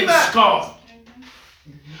work. Praise Amen. God.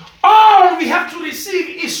 All we have to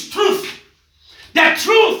receive is truth. The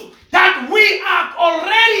truth that we are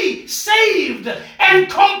already saved and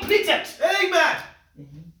completed. Amen.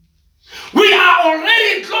 We are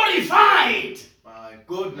already glorified. My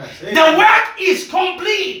goodness. Amen. The work is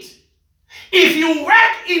complete. If you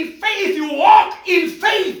work in faith, if you walk in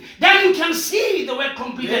faith, then you can see the work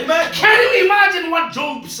completed. Amen. Can you imagine what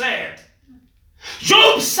Job said?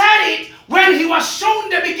 Job said it when he was shown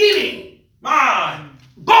the beginning. Man.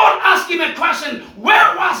 God asked him a question,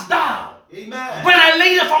 where was thou Amen. when I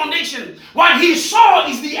laid the foundation? What he saw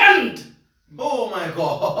is the end. Oh my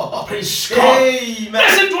God. Praise God. Amen.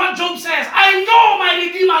 Listen to what Job says. I know my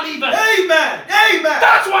Redeemer liveth. Amen. Amen.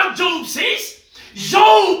 That's what Job says.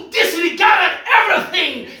 Job disregarded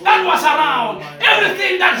everything that was around,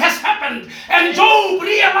 everything that has happened. And Job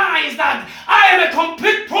realized that I am a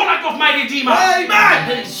complete product of my Redeemer. Amen.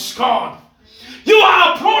 Praise God. You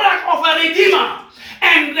are a product of a Redeemer.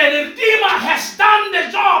 And the Redeemer has done the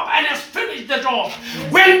job and has finished the job.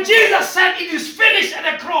 When Jesus said it is finished at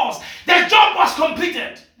the cross, the job was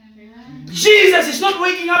completed. Jesus is not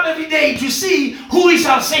waking up every day to see who he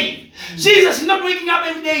shall save. Jesus is not waking up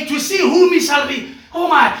every day to see whom he shall be. Oh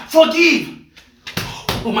my, forgive.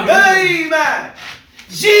 Oh my God. Amen.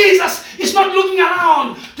 Jesus is not looking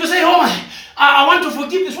around to say, oh my, I want to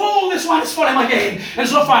forgive this. Oh, this one is falling again, and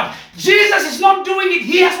so forth. Jesus is not doing it.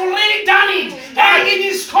 He has already done it, and it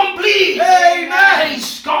is complete. Amen.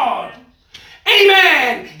 Praise God.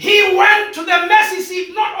 Amen. He went to the mercy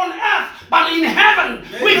seat, not on earth, but in heaven,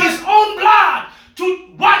 with his own blood. To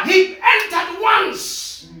what he entered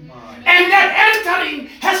once, and that entering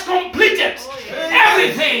has completed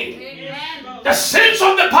everything. The sins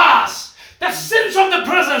of the past, the sins of the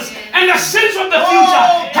present, and the sins of the future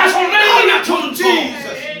has already been atoned for.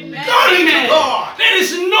 Amen. There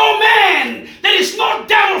is no man, there is no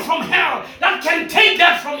devil from hell that can take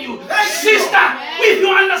that from you. Sister, if you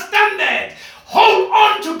understand that, hold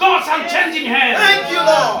on to God's unchanging hand. Thank you,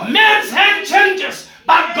 Lord. Man's hand changes,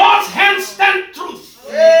 but God's hand stands truth.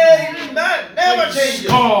 Amen. Never changes.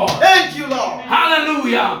 God. Thank you, Lord.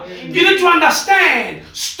 Hallelujah. You need to understand.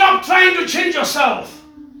 Stop trying to change yourself.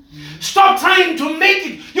 Stop trying to make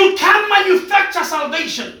it. You can't manufacture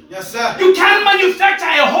salvation. Yes, sir. You can't manufacture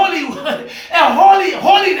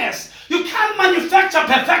holiness. You can't manufacture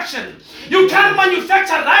perfection. You can't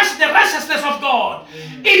manufacture the righteousness of God.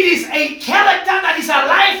 It is a character that is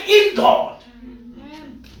alive in God.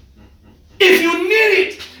 If you need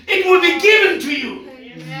it, it will be given to you.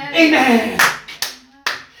 Amen.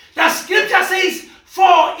 The scripture says,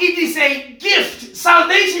 for it is a gift.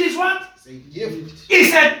 Salvation is what? It's a gift.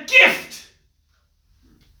 It's a gift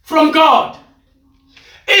from God.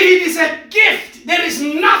 If it is a gift, there is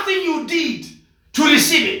nothing you did to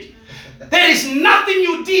receive it. There is nothing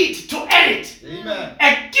you did to earn it. Amen.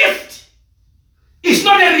 A gift is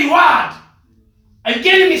not a reward. Are you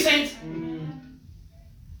getting me, saints?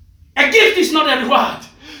 A gift is not a reward.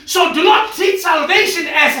 So do not treat salvation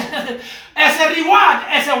as a reward,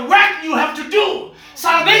 as a work you have to do.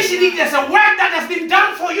 Salvation is as a work that has been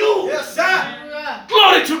done for you. Yes, sir.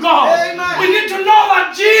 Glory to God. Amen. We need to know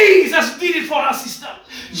that Jesus did it for us, sister.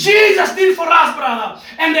 Jesus did it for us, brother.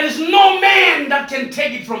 And there is no man that can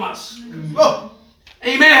take it from us. Oh.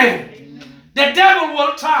 Amen. The devil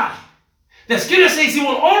will try. The scripture says he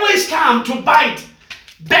will always come to bite,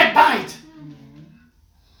 backbite.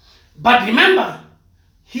 But remember,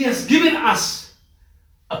 he has given us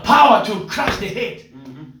a power to crush the head.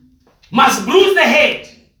 Must bruise the head.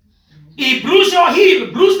 He bruise your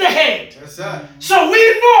heel, bruise the head. Yes, sir. So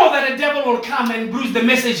we know that the devil will come and bruise the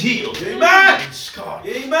message heel. Amen. God.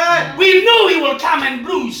 Amen. We know he will come and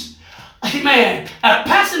bruise. Amen. A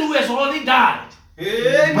person who has already died.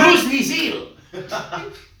 Amen. Bruise his heel.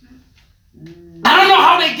 I don't know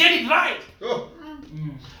how they get it right. Oh.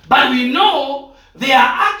 But we know they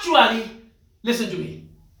are actually, listen to me,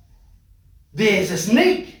 there's a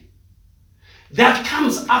snake that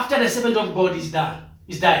comes after the servant of God is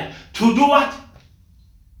died. To do what?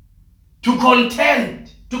 To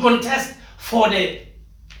contest for the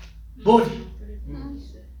body.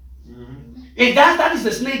 If that is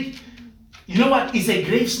the snake, you know what? It's a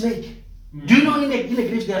grave snake. Do you know in the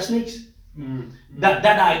grave there are snakes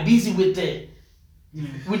that are busy with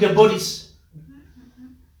the bodies?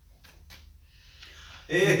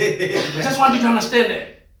 I just want you to understand that.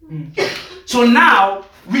 So now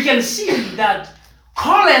we can see that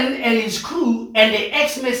Colin and his crew and the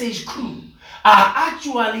X-Message crew are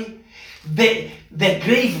actually the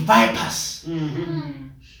grave vipers.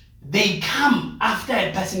 They come after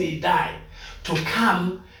a person is died to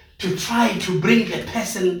come to try to bring the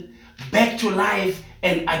person back to life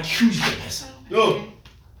and accuse the person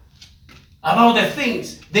about the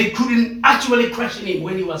things they couldn't actually question him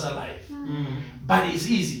when he was alive. But it's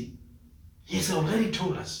easy. He has already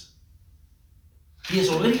told us. He has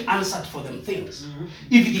already answered for them things.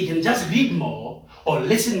 If they can just read more or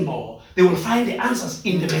listen more, they will find the answers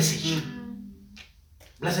in the message.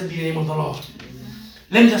 Blessed be the name of the Lord.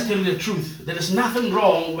 Let me just tell you the truth. There is nothing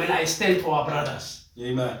wrong when I stand for our brothers.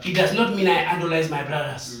 Amen. It does not mean I idolize my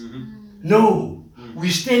brothers. No. We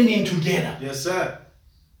stand in together. Yes, sir.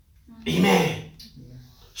 Amen.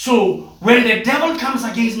 So when the devil comes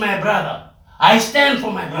against my brother, I stand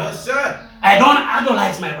for my brother. Yes, sir. I don't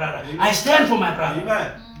idolize my brother. I stand for my brother.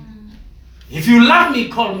 Amen. If you love me,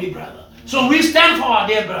 call me brother. So we stand for our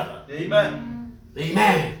dear brother. Amen.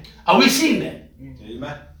 Amen. Are we seeing that?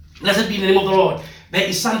 Amen. Blessed be the name of the Lord. There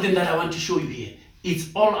is something that I want to show you here. It's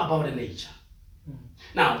all about the nature.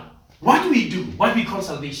 Now, what we do, what we call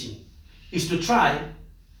salvation, is to try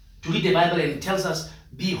to read the Bible and it tells us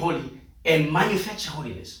be holy and manufacture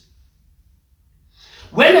holiness.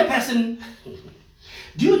 When a person,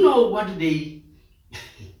 do you know what they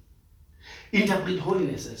interpret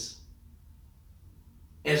holiness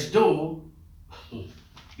as though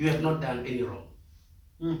you have not done any wrong.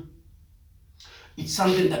 It's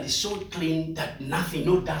something that is so clean that nothing,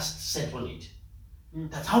 no dust set on it.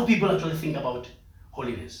 That's how people actually think about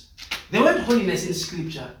holiness. The word holiness in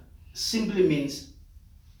scripture simply means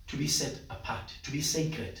to be set apart, to be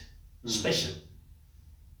sacred, special.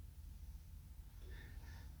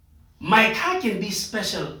 My car can be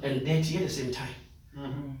special and dirty at the same time.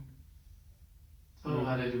 Oh,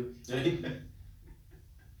 hallelujah.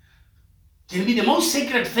 Can be the most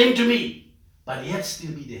sacred thing to me, but yet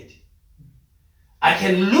still be dirty. I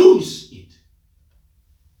can lose it,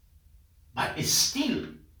 but it's still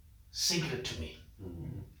sacred to me.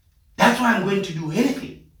 That's why I'm going to do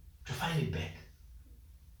anything to find it back.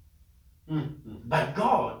 But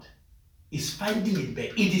God is finding it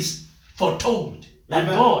back. It is foretold that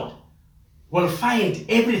God will find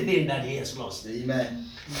everything that he has lost. Amen.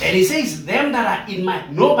 And he says, them that are in my,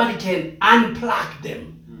 nobody can unplug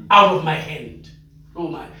them out of my hand. Oh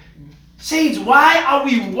my. Saints, why are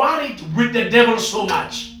we worried with the devil so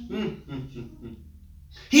much?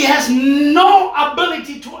 He has no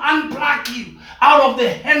ability to unplug you out of the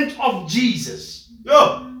hand of Jesus.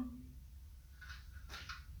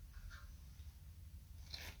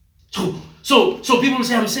 So people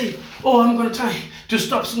say, I'm saying, oh, I'm going to try to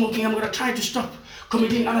stop smoking. I'm going to try to stop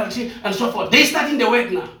committing adultery and so forth. They're starting the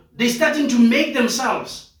work now. They're starting to make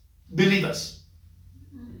themselves believers.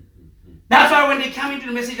 That's why when they come into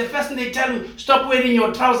the message, the first thing they tell you, stop wearing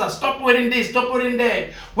your trousers, stop wearing this, stop wearing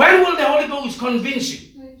that. When will the Holy Ghost convince you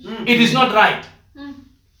it is not right?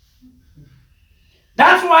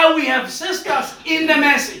 That's why we have sisters in the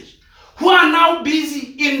message who are now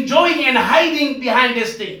busy enjoying and hiding behind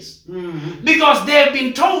these things. Because they have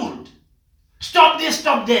been told, stop this,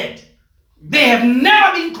 stop that. They have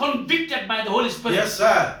never been convicted by the Holy Spirit. Yes,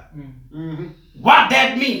 sir. What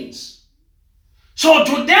that means. So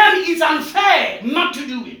to them, it's unfair not to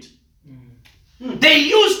do it. They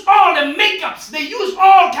use all the makeups. They use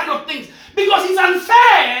all kind of things. Because it's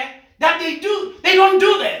unfair that they don't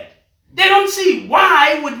do that. They don't see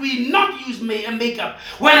why would we not use makeup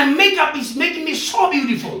when a makeup is making me so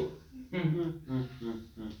beautiful.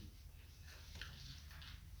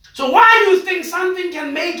 So why do you think something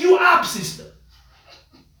can make you up, sister?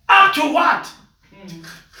 Up to what?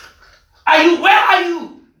 Where are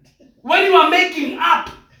you when you are making up?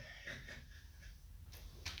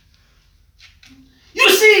 You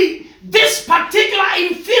see, this particular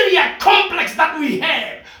inferior complex that we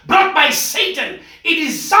have, brought by Satan, it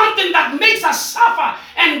is something that makes us suffer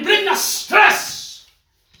and bring us stress.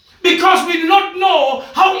 Because we do not know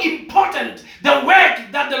how important the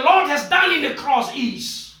work that the Lord has done in the cross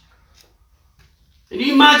is. Can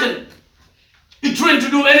you imagine? You're trying to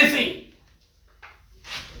do anything.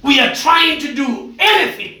 We are trying to do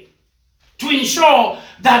anything to ensure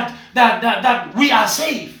that we are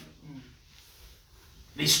safe.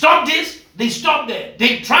 They stop this, they stop that.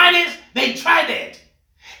 They try this, they try that.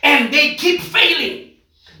 And they keep failing.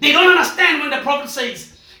 They don't understand when the prophet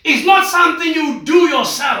says, it's not something you do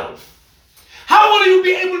yourself. How will you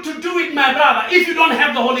be able to do it, my brother, if you don't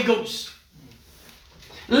have the Holy Ghost?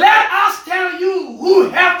 Let us tell you who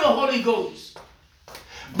have the Holy Ghost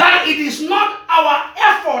that it is not our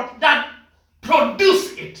effort that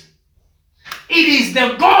produces it. It is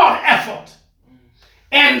the God effort.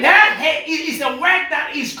 And that is a work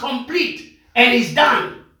that is complete and is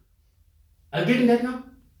done. Are you getting that now?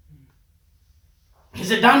 It's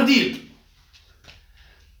a done deal.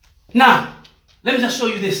 Now, let me just show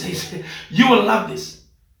you this. You will love this.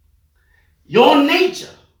 Your nature,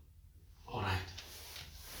 all right,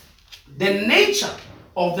 the nature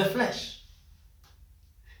of the flesh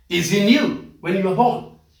is in you when you are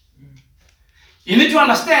born. You need to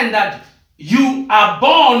understand that you are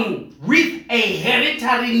born with a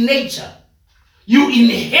hereditary nature. You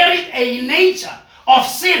inherit a nature of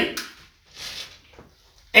sin,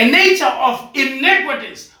 a nature of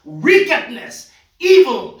iniquities, wickedness,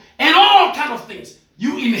 evil, and all kind of things.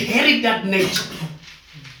 You inherit that nature.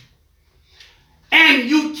 And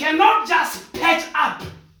you cannot just patch up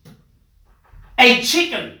a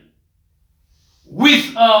chicken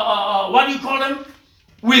with, what do you call them?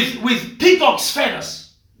 With peacock's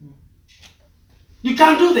feathers. You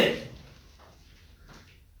can't do that.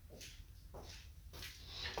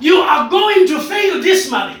 You are going to fail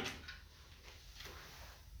dismally.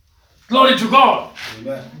 Glory to God.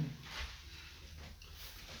 Amen.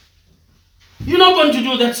 You're not going to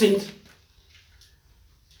do that, saint.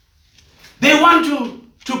 They want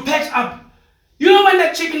to patch up. You know when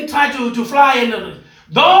the chicken try to fly and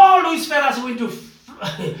all those feathers are going to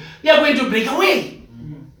they are going to break away.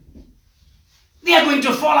 they are going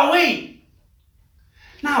to fall away.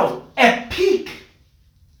 Now, a pig,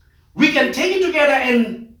 we can take it together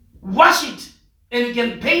and wash it, and we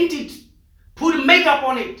can paint it, put makeup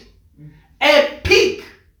on it. A pig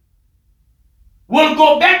will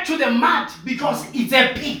go back to the mud because it's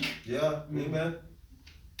a pig. Yeah, amen.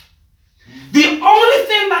 The only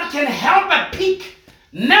thing that can help a pig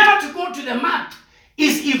never to go to the mud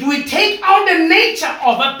is if we take out the nature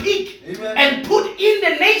of a pig, amen, and put in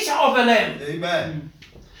the nature of a lamb. Amen.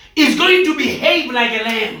 It's going to behave like a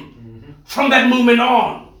lamb from that moment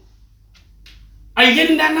on. Are you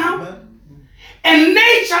getting that now? Amen. And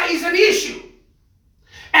nature is an issue.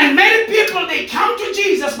 And many people, they come to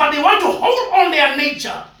Jesus, but they want to hold on their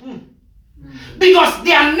nature. Because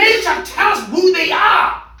their nature tells who they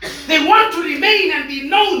are. They want to remain and be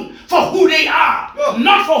known for who they are,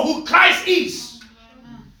 not for who Christ is.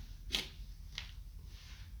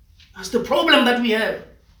 That's the problem that we have.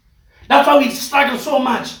 That's why we struggle so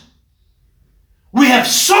much. We have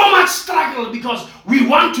so much struggle because we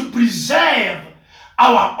want to preserve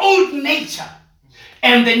our old nature.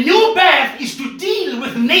 And the new birth is to deal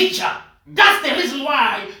with nature. That's the reason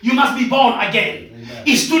why you must be born again. Amen.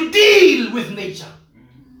 Is to deal with nature.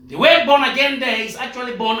 The word born again there is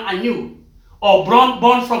actually born anew, or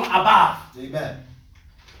born from above. Amen.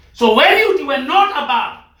 So when you were not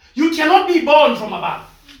above, you cannot be born from above.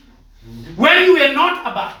 When you were not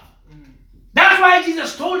above. That's why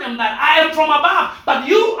Jesus told them that I am from above, but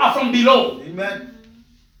you are from below. Amen.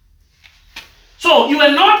 So you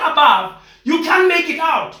are not above, you can't make it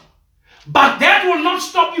out. But that will not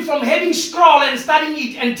stop you from having scroll and studying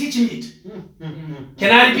it and teaching it.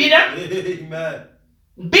 Can I repeat that? Amen.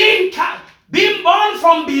 Being born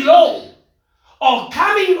from below, or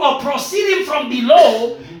coming or proceeding from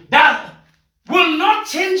below, that will not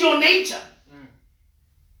change your nature.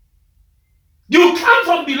 You come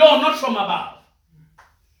from below, not from above.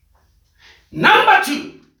 Number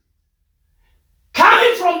two,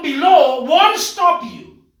 coming from below won't stop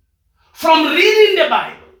you from reading the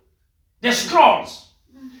Bible, the scrolls,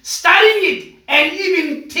 studying it, and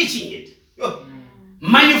even teaching it.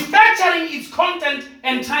 Manufacturing its content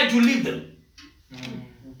and try to live them.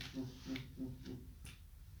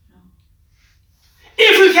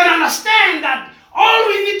 If we can understand that all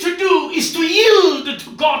we need to do is to yield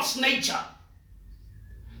to God's nature.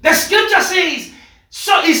 The scripture says,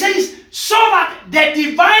 so that the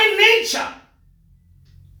divine nature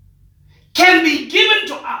can be given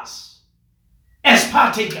to us as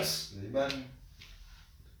partakers. Amen.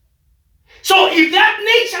 So if that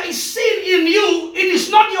nature is seen in you, it is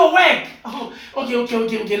not your work. Oh,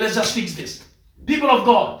 okay, let's just fix this. People of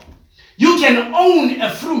God, you can own a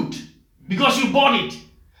fruit because you bought it,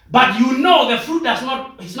 but you know the fruit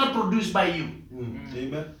is not produced by you.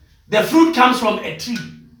 Amen. The fruit comes from a tree.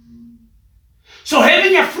 So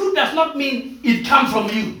having a fruit does not mean it comes from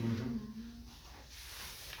you.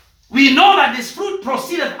 We know that this fruit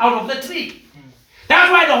proceeded out of the tree. That's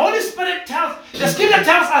why the Holy Spirit the scripture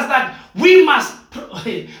tells us that we must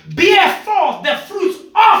bear forth the fruits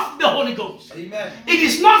of the Holy Ghost. Amen. It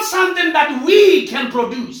is not something that we can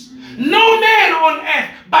produce. No man on earth,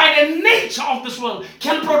 by the nature of this world,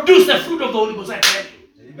 can produce the fruit of the Holy Ghost. I tell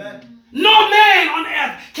you. Amen. No man on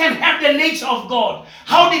earth can have the nature of God.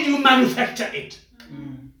 How did you manufacture it?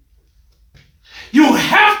 You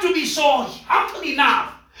have to be so humble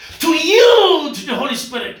enough to yield to the Holy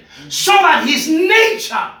Spirit so that His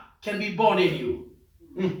nature can be born in you.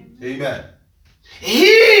 Amen.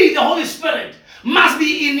 He, the Holy Spirit, must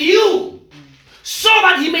be in you so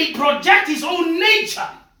that He may project His own nature.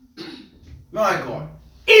 My God.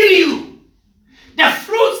 In you. The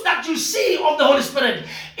fruits that you see of the Holy Spirit,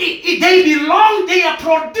 they are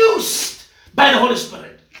produced by the Holy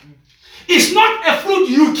Spirit. It's not a fruit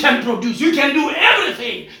you can produce. You can do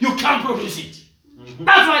everything. You can't produce it.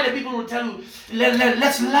 That's why the people will tell you,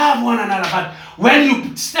 let's love one another. But when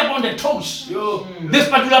you step on the toes, this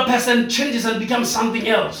particular person changes and becomes something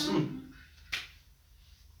else.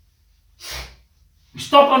 We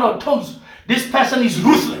stop on our toes. This person is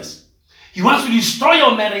ruthless. He wants to destroy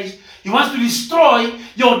your marriage. He wants to destroy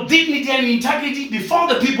your dignity and integrity before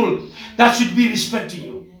the people that should be respecting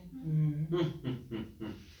you.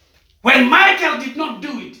 When Michael did not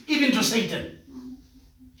do it, even to Satan.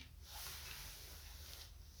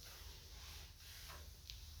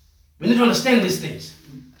 We need to understand these things.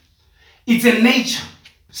 It's a nature,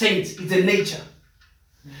 saints, it's a nature.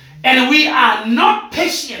 And we are not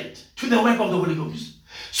patient to the work of the Holy Ghost.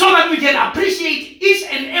 So that we can appreciate each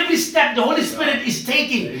and every step the Holy Spirit is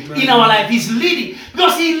taking in our life. He's leading.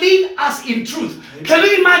 Because He leads us in truth. Can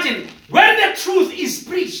you imagine when the truth is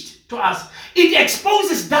preached to us. It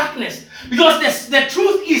exposes darkness because the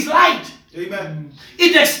truth is light. Amen.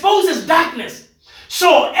 It exposes darkness.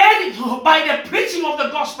 So by the preaching of the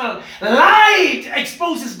gospel, light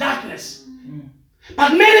exposes darkness.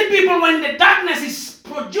 But many people, when the darkness is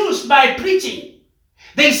produced by preaching,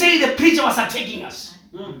 they say the preacher was attacking us.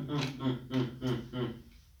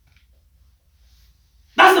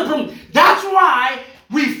 That's the problem. That's why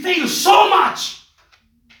we fail so much.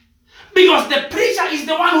 Because the preacher is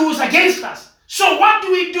the one who is against us. So what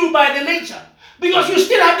do we do by the nature? Because you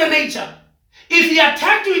still have the nature. If he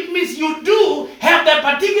attacked you, it means you do have the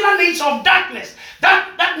particular nature of darkness.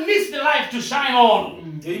 That needs the light to shine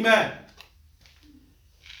on. Amen.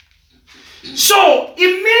 So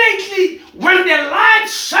immediately when the light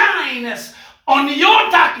shines on your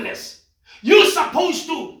darkness, you're supposed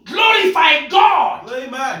to glorify God.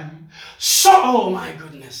 Amen. So, oh my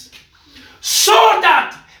goodness. So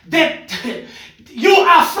that you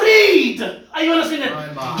are freed. Are you understanding?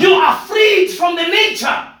 You are freed from the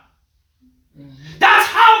nature. That's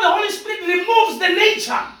how the Holy Spirit removes the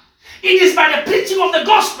nature. It is by the preaching of the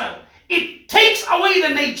gospel. It takes away the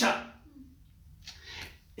nature.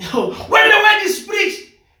 When the word is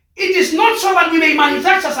preached, it is not so that we may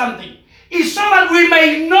manufacture something. It's so that we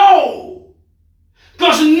may know.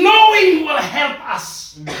 Because knowing will help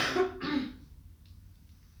us.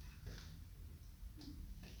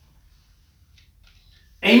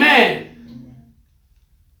 Amen.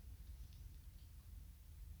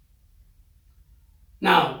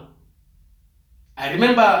 Now, I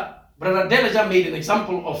remember Brother Delaja made an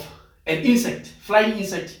example of an insect, flying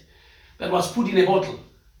insect, that was put in a bottle.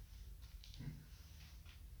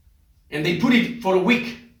 And they put it for a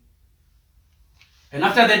week. And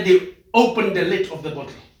after that, they opened the lid of the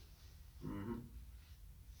bottle.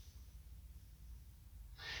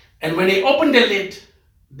 And when they opened the lid,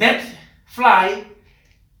 that fly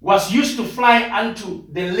was used to fly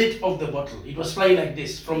onto the lid of the bottle. It was flying like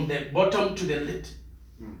this, from the bottom to the lid.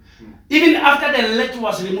 Even after the lid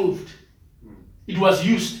was removed, it was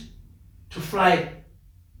used to fly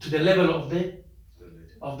to the level of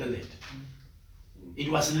the lid.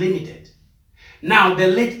 It was limited. Now the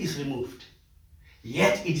lid is removed,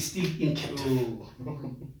 yet it is still in captivity.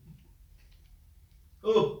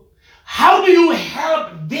 How do you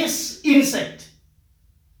help this insect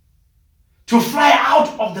to fly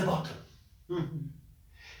out of the bottle?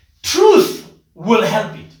 Truth will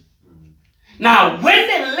help it. Now, when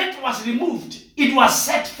the lid was removed, it was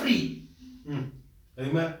set free.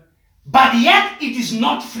 Amen. But yet it is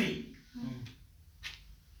not free.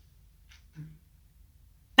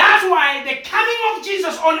 That's why the coming of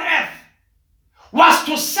Jesus on earth was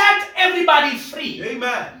to set everybody free.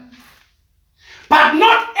 Amen. But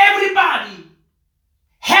not everybody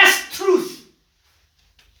has truth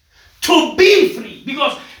to be free.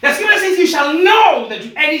 Because the scripture says you shall know that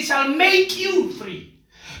and it shall make you free.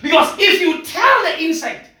 Because if you tell the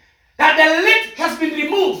insect that the lid has been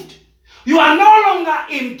removed, you are no longer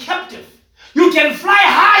in captive. You can fly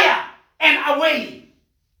higher and away.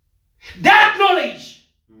 That knowledge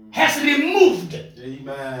has removed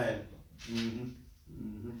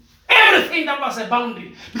everything that was a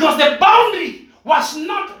boundary. Because the boundary was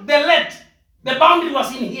not the lid. The boundary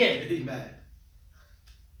was in here. Amen.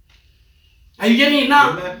 Are you getting it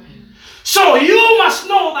now? Amen. So you must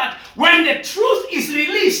know that when the truth is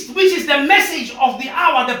released, which is the message of the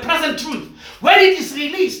hour, the present truth, when it is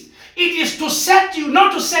released, it is to set you,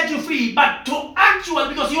 not to set you free, but to actually,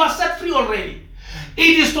 because you are set free already,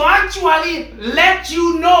 it is to actually let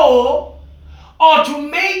you know or to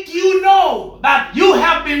make you know that you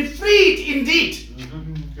have been freed indeed.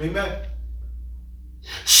 Amen.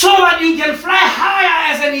 So that you can fly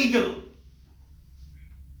higher as an eagle.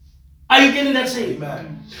 Are you getting that saying?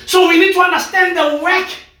 Amen. So we need to understand the work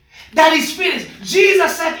that is finished.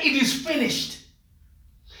 Jesus said it is finished.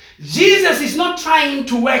 Jesus is not trying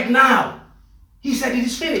to work now. He said it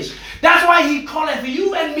is finished. That's why he calleth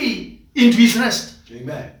you and me into his rest.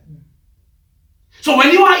 Amen. So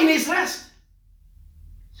when you are in his rest,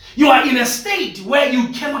 you are in a state where you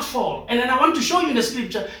cannot fall. And then I want to show you in the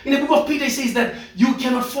scripture, in the book of Peter, it says that you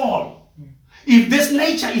cannot fall. If this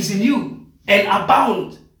nature is in you and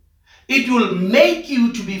abound, it will make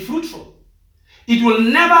you to be fruitful. It will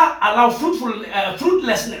never allow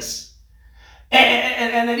fruitlessness.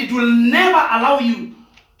 And it will never allow you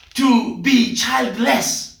to be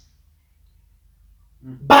childless.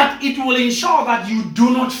 But it will ensure that you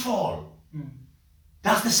do not fall.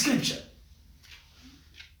 That's the scripture.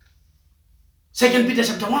 2 Peter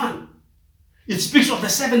chapter 1. It speaks of the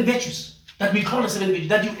 7 virtues that we call the 7 virtues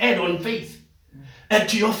that you add on faith. Add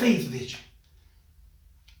to your faith virtue.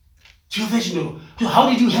 To your faith, you know. So how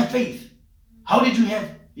did you have faith? How did you have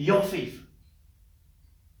your faith?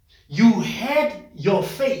 You had your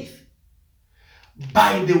faith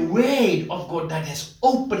by the word of God that has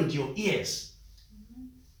opened your ears,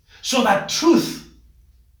 so that truth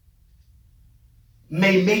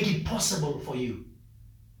may make it possible for you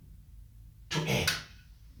to add.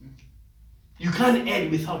 You can't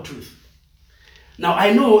add without truth. Now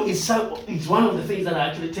I know it's one of the things that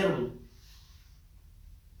are actually terrible.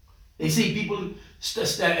 They say people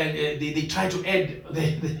they try to add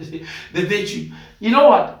the virtue. You know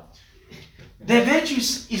what? The virtue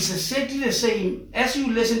is exactly the same as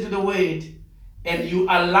you listen to the word and you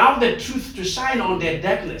allow the truth to shine on their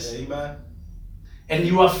darkness. Amen. And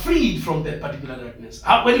you are freed from that particular darkness.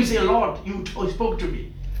 When you say, Lord, you spoke to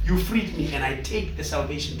me, you freed me, and I take the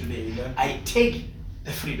salvation today. Amen. I take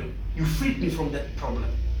the freedom. You freed me from that problem.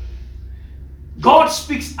 God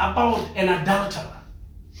speaks about an adulterer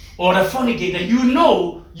or a fornicator. You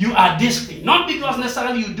know you are this thing. Not because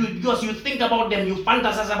necessarily you do it, because you think about them, you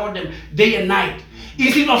fantasize about them day and night.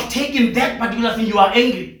 Instead of taking that particular thing, you are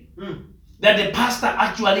angry. That the pastor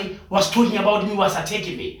actually was talking about me, was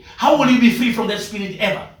attacking me. How will you be free from that spirit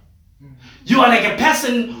ever? You are like a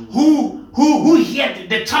person who heard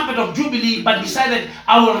the trumpet of Jubilee but decided,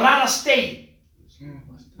 I will rather stay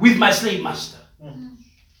with my slave master.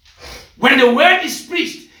 When the word is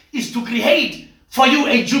preached, is to create for you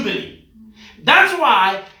a Jubilee. That's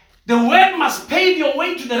why the word must pave your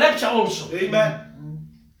way to the rapture also. Amen.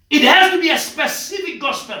 It has to be a specific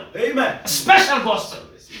gospel. Amen. A special gospel.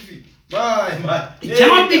 It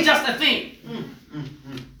cannot be just a thing.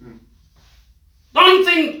 Don't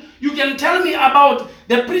think you can tell me about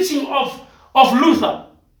the preaching of Luther.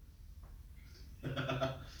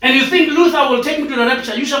 And you think Luther will take me to the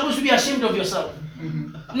rapture. You're supposed to be ashamed of yourself.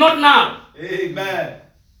 Not now. Amen.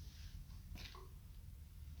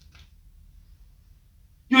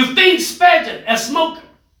 You think Spurgeon, a smoker,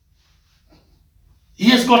 he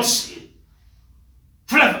has got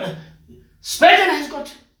Spurgeon has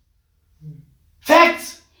got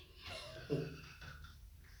facts.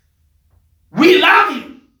 We love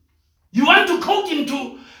him. You want to quote him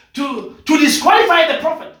to disqualify the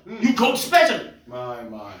prophet. You quote Spurgeon. My.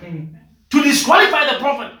 To disqualify the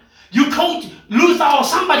prophet, you quote Luther or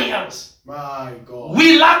somebody else. My God.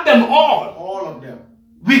 We love them all. All of them.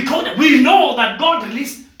 We know that God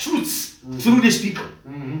released truths through these people.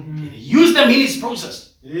 He used them in his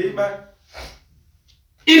process. Amen.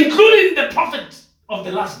 Including the prophet of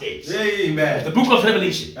the last days. Amen. The book of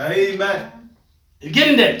Revelation. Amen. You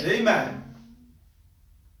getting that? Amen.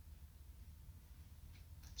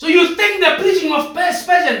 So you think the preaching of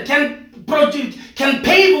Spurgeon can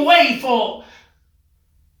pave way for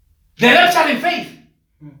the rapture in faith?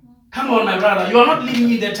 Come on, my brother. You are not living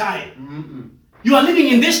in the time. You are living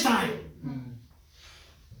in this time.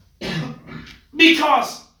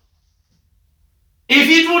 Because if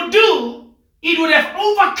it would do, it would have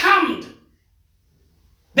overcome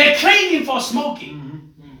the craving for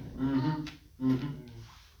smoking.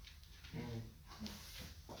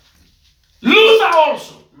 Luther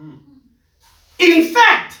also. In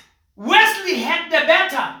fact, Wesley had the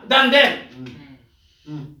better than them.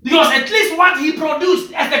 Because at least what he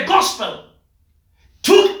produced as the gospel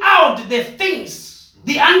took out the things,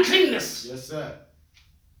 the uncleanness. Yes, sir.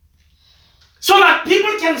 So that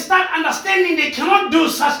people can start understanding they cannot do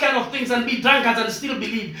such kind of things and be drunkards and still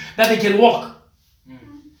believe that they can walk.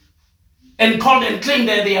 And call and claim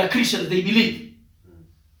that they are Christians, they believe.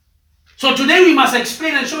 So today we must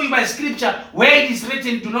explain and show you by scripture where it is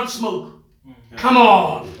written, do not smoke. Come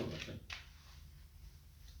on.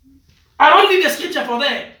 I don't need the scripture for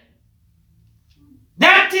that.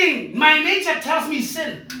 That thing, my nature tells me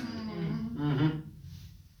sin.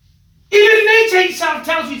 Even nature itself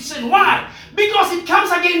tells you sin. Why? Because it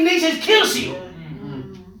comes against nature, it kills you.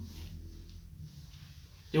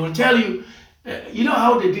 They will tell you, you know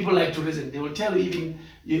how the people like to reason. They will tell you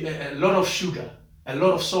even a lot of sugar, a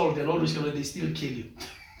lot of salt, and all those kind of things, they still kill you.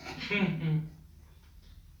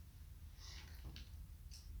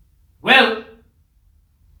 Well,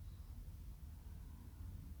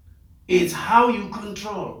 it's how you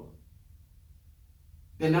control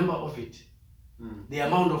the number of it, the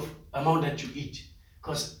amount that you eat.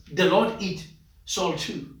 Because the Lord eat salt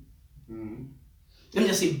too. Let me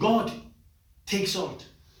just say, God takes salt.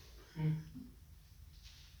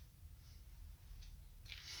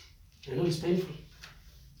 I know it's painful.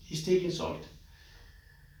 He's taking salt.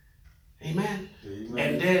 Amen. Amen.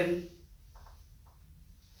 And then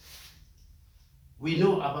we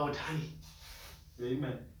know about honey.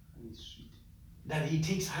 Amen. Sweet. That he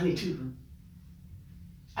takes honey too.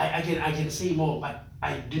 I can say more, but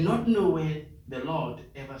I do not know where the Lord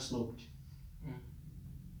ever smoked.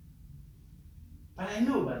 But I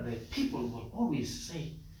know that the people will always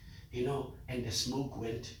say, you know, and the smoke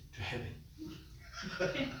went to heaven.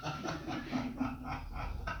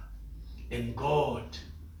 And God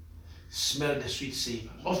smelled the sweet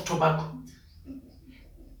savor of tobacco.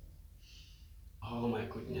 Oh my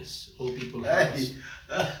goodness. Oh, people.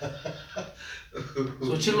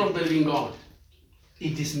 So, children of the living God,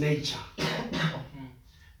 it is nature.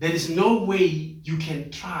 There is no way you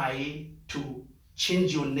can try to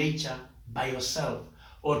change your nature by yourself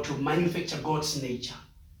or to manufacture God's nature.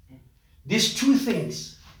 These two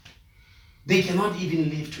things, they cannot even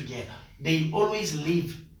live together. They always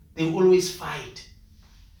live, they always fight.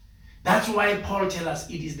 That's why Paul tells us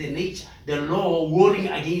it is the nature, the law warring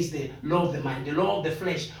against the law of the mind, the law of the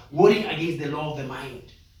flesh warring against the law of the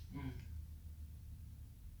mind.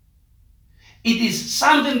 It is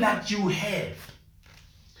something that you have.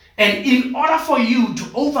 And in order for you to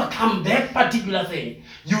overcome that particular thing,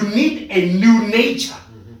 you need a new nature.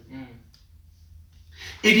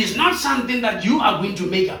 It is not something that you are going to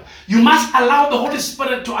make up. You must allow the Holy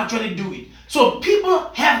Spirit to actually do it. So people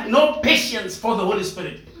have no patience for the Holy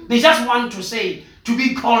Spirit. They just want to say, to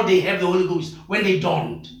be called they have the Holy Ghost when they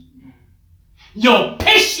don't. Your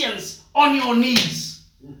patience on your knees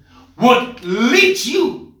would lead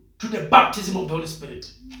you to the baptism of the Holy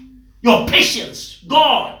Spirit. Your patience,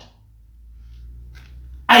 God,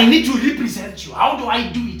 I need to represent you. How do I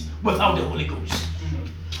do it without the Holy Ghost?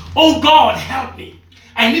 Oh God, help me.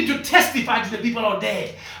 I need to testify to the people out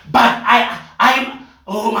there. But I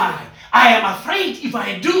am afraid if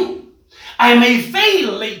I do, I may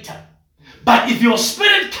fail later. But if your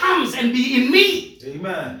Spirit comes and be in me,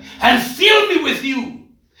 Amen, and fill me with you,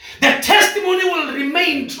 the testimony will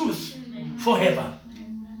remain truth forever.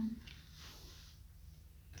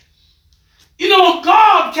 You know,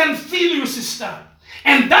 God can fill you, sister,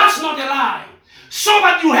 and that's not a lie, so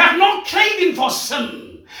that you have no craving for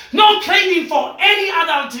sin, no craving for any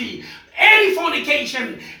adultery, any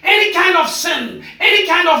fornication, any kind of sin, any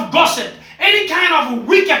kind of gossip, any kind of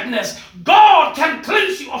wickedness. God can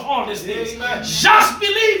cleanse you of all these things. Amen. Just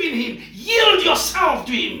believe in Him, yield yourself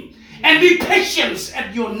to Him, and be patient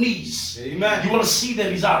at your knees. Amen. You will see the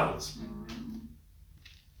results.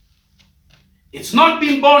 It's not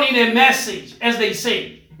being born in a message, as they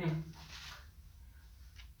say.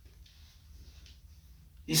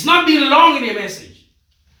 It's not being long in a message.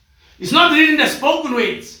 It's not reading the spoken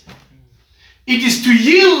words. It is to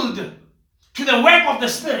yield to the work of the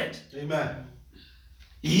Spirit. Amen.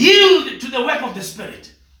 Yield to the work of the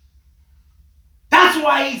Spirit. That's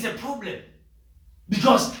why it's a problem.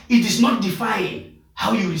 Because it is not defined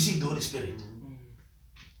how you receive the Holy Spirit.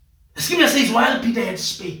 The scripture says, while Peter had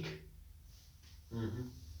spake,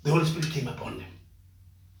 the Holy Spirit came upon them.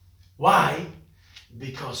 Why?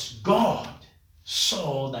 Because God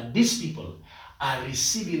saw that these people are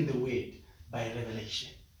receiving the word by revelation.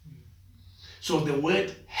 So the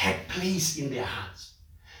word had place in their hearts.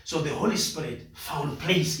 So the Holy Spirit found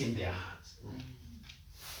place in their hearts.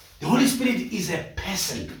 The Holy Spirit is a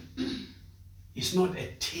person. It's not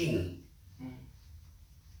a thing.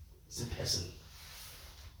 It's a person.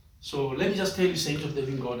 So let me just tell you, saints of the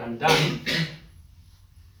living God, I'm done.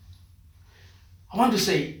 I want to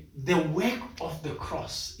say the work of the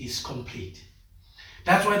cross is complete.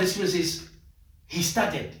 That's why the scripture says He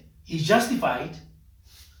started, He justified,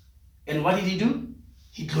 and what did He do?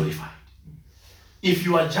 He glorified. If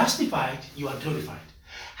you are justified, you are glorified.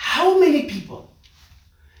 How many people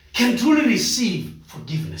can truly receive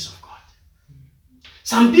forgiveness of God?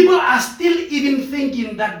 Some people are still even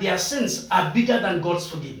thinking that their sins are bigger than God's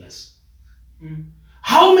forgiveness.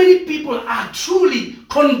 How many people are truly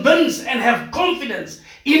convinced and have confidence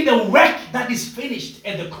in the work that is finished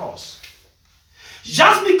at the cross?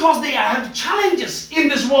 Just because they have challenges in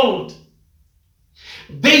this world,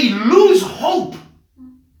 they lose hope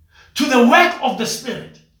to the work of the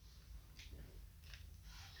Spirit.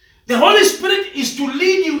 The Holy Spirit is to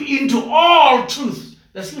lead you into all truth.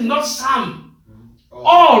 That's not some.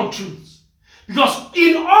 All truth. Because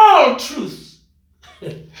in all truth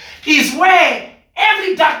is where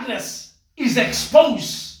every darkness is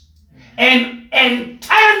exposed and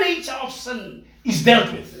entire nature of sin is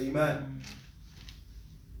dealt with. Amen.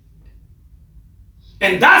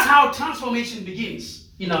 And that's how transformation begins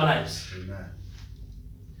in our lives. Amen.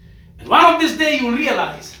 And one of these days you will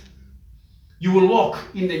realize you will walk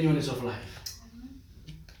in the newness of life.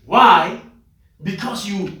 Why? Because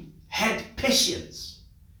you had patience.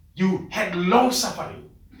 You had long suffering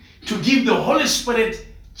to give the Holy Spirit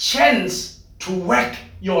chance to work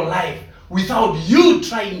your life without you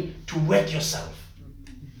trying to work yourself.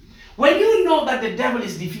 when you know that the devil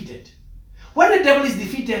is defeated, when the devil is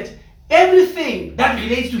defeated, everything that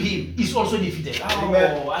relates to him is also defeated.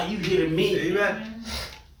 Amen. Oh, are you hearing me? Amen.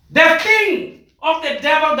 The thing of the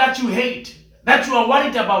devil that you hate, that you are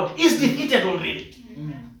worried about, is defeated already.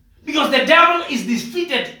 Because the devil is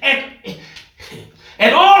defeated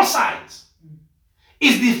at all sides.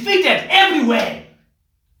 Is defeated everywhere.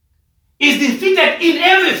 Is defeated in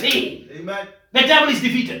everything. Amen. The devil is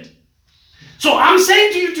defeated. So I'm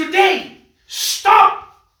saying to you today,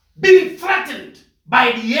 stop being threatened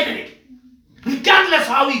by the enemy, regardless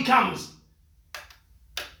how he comes.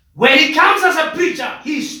 When he comes as a preacher,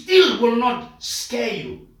 he still will not scare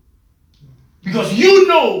you. Because you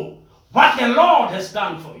know what the Lord has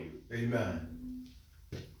done for you. Amen.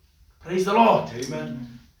 Praise the Lord.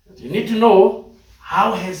 Amen. You need to know,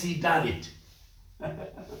 how has he done it?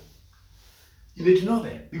 You need to know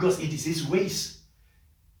that, because it is his ways.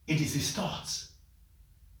 It is his thoughts.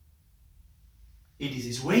 It is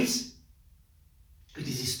his ways. It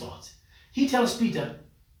is his thoughts. He tells Peter,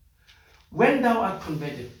 when thou art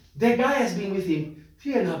converted, the guy has been with him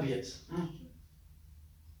 3.5 years.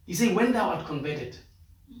 He said, when thou art converted,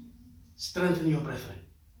 strengthen your brethren.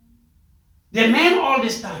 The man all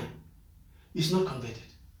this time is not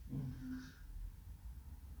converted.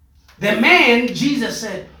 The man, Jesus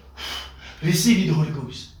said, receive the Holy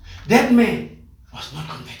Ghost. That man was not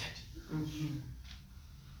converted.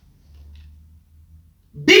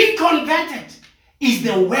 Being converted is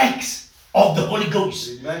the works of the Holy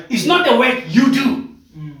Ghost. Amen. It's not the work you do.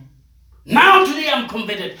 Now today I'm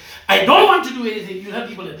converted. I don't want to do anything. You have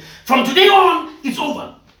people that, from today on, it's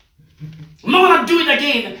over. I'm not going to do it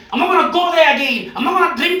again. I'm not going to go there again. I'm not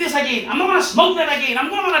going to drink this again. I'm not going to smoke that again. I'm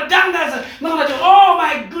not going to dance that. I'm not going to do, oh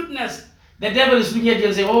my goodness. The devil is looking at you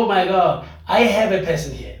and saying, oh my God, I have a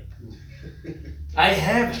person here. I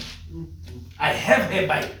have her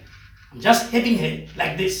by, I'm just having her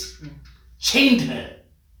like this. Chained her.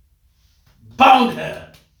 Bound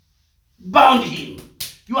her. Bound him.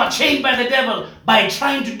 You are chained by the devil by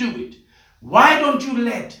trying to do it. Why don't you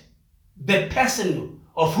let the person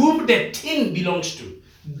of whom the thing belongs to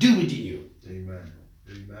do it in you? Amen.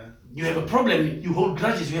 Amen. You have a problem, you hold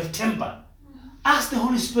grudges, you have temper. Ask the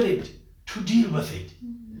Holy Spirit to deal with it.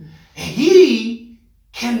 He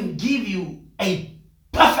can give you a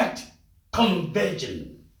perfect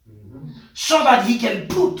conversion so that he can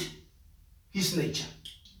put his nature.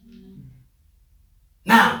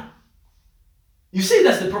 Now, you see,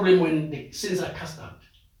 that's the problem when the sins are cast out.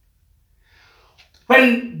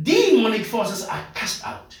 When demonic forces are cast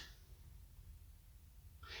out,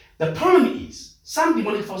 the problem is, some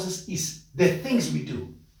demonic forces is the things we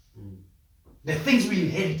do, the things we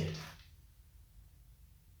inherited.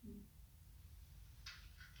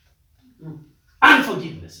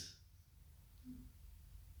 Unforgiveness,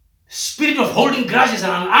 spirit of holding grudges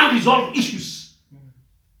and unresolved issues.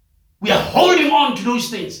 We are holding on to those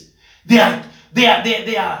things. They are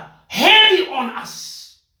heavy on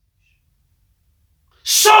us.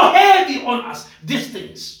 So heavy on us, these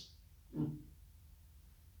things.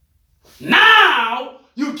 Now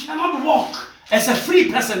you cannot walk as a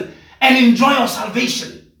free person and enjoy your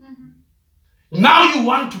salvation. Now you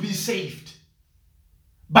want to be saved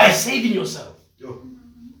by saving yourself.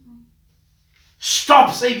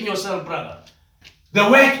 Stop saving yourself, brother. The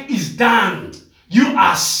work is done. You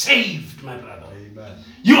are saved, my brother. Amen.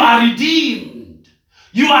 You are redeemed.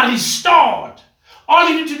 You are restored. All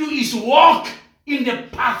you need to do is walk in the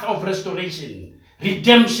path of restoration,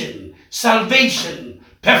 redemption, salvation,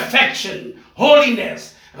 perfection,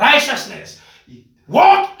 holiness, righteousness.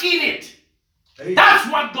 Walk in it. Amen.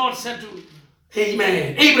 That's what God said to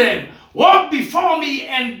Abraham. Walk before me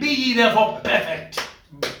and be ye therefore perfect.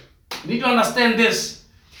 You need to understand this.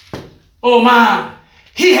 Oh man,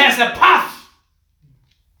 he has a path.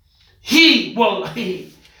 He will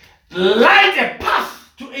light a path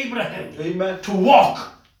to Abraham. Amen. To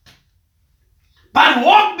walk. But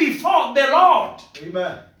walk before the Lord.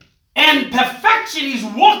 Amen. And perfection is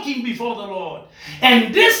walking before the Lord.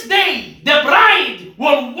 And this day, the bride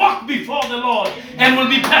will walk before the Lord and will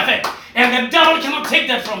be perfect. And the devil cannot take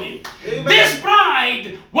that from him. Amen. This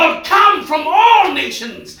bride will come from all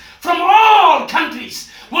nations, from all countries,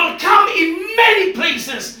 will come in many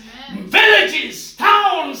places, villages,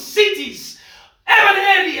 towns, cities, urban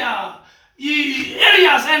areas,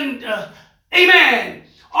 and amen,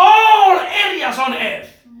 all areas on earth.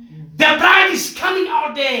 The bride is coming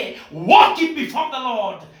out there, walking before the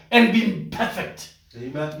Lord and being perfect.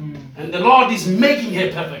 Amen. And the Lord is making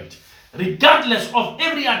her perfect. Regardless of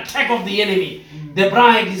every attack of the enemy, the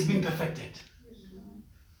bride is being perfected.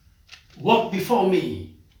 Walk before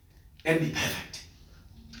me and be perfect.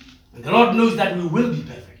 And the Lord knows that we will be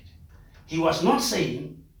perfect. He was not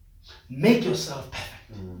saying, make yourself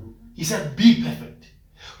perfect. He said, be perfect.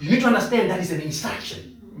 You need to understand that is an instruction.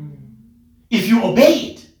 If you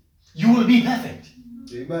obey it, you will be perfect.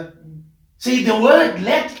 Amen. See, the word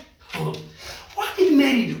let. What did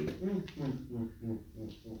Mary do?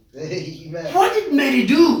 Amen. What did Mary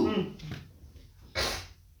do?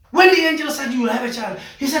 When the angel said you will have a child,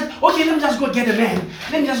 he said, okay, let me just go get a man.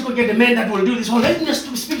 Let me just go get a man that will do this. Or let me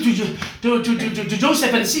just speak to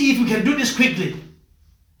Joseph and see if we can do this quickly.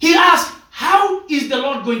 He asked, how is the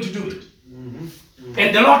Lord going to do it?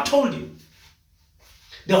 And the Lord told him,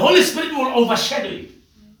 the Holy Spirit will overshadow you.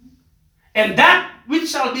 And that which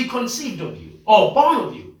shall be conceived of you, or born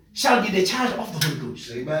of you, shall be the child of the Holy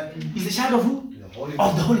Ghost. Amen. Is the child of who?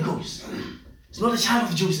 Of the Holy Ghost. It's not the child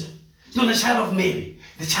of Joseph. It's not the child of Mary.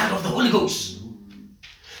 The child of the Holy Ghost.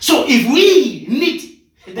 So if we need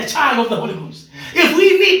the child of the Holy Ghost, if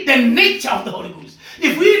we need the nature of the Holy Ghost,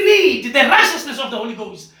 if we need the righteousness of the Holy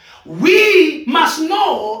Ghost, we must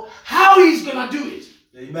know how He's going to do it.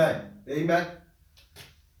 Amen. Amen.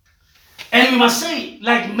 And we must say,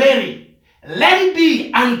 like Mary, let it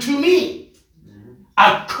be unto me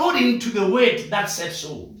according to the word that said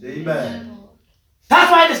so. Amen.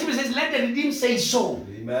 That's why the scripture says, let the redeemed say so.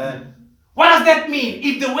 Amen. What does that mean?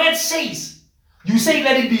 If the word says, you say,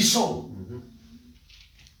 let it be so.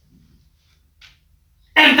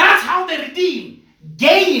 And that's how the redeemed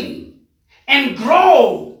gain and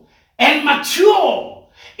grow and mature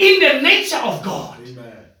in the nature of God.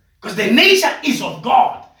 Because the nature is of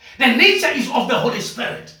God. The nature is of the Holy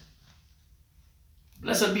Spirit.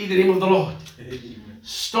 Blessed be the name of the Lord. Amen.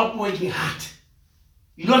 Stop working hard.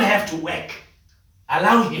 You don't have to work.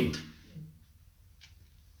 Allow Him.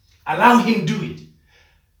 Allow Him do it.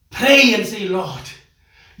 Pray and say, Lord,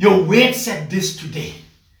 your word said this today.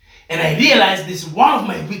 And I realize this is one of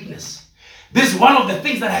my weakness. This is one of the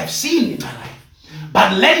things that I have seen in my life.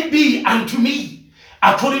 But let it be unto me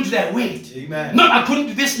according to thy word. Amen. Not according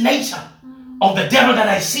to this nature of the devil that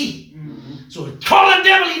I see. So call the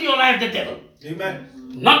devil in your life the devil. Amen.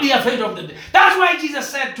 Not be afraid of the devil. That's why Jesus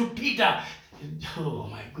said to Peter, oh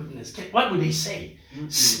my goodness, what would they say?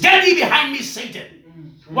 Get thee behind me, Satan.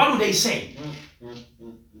 What would they say?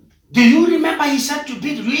 Do you remember he said to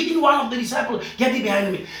Peter, reading one of the disciples, get thee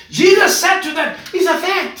behind me. Jesus said to them, it's a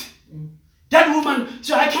fact. That woman,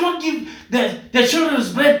 so I cannot give the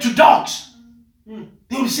children's bread to dogs.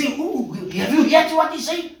 They will say, ooh, have you heard what he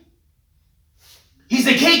said? He's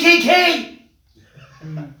the KKK.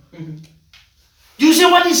 Do you see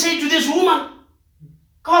what he said to this woman?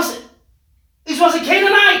 Because it was a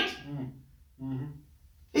Canaanite.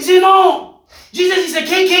 He said, no, Jesus is a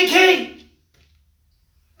KKK.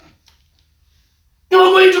 You were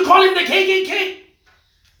going to call him the KKK.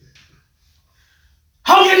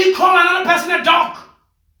 How can he call another person a dog?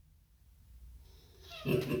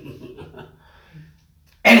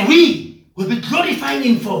 And we will be glorifying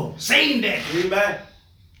him for saying that. Amen.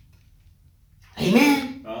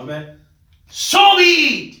 Amen. Amen. So be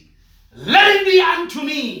it. Let it be unto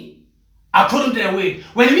me according to the word.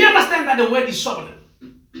 When we understand that the word is sovereign,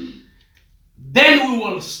 then we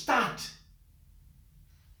will start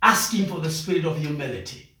asking for the spirit of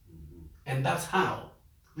humility. And that's how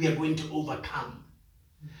we are going to overcome.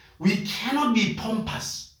 We cannot be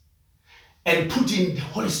pompous and put in the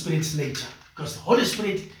Holy Spirit's nature, because the Holy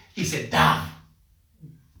Spirit is a dove.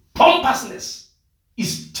 Pompousness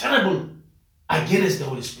is terrible against the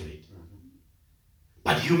Holy Spirit.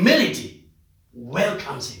 But humility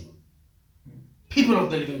welcomes him. People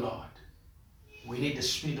of the living God, we need the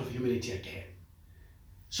spirit of humility again,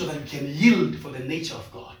 so that we can yield for the nature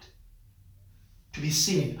of God to be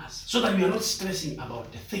seen in us, so that we are not stressing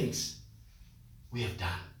about the things we have done,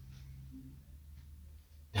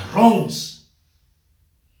 the wrongs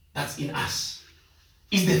that's in us.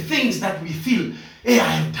 Is the things that we feel, hey, I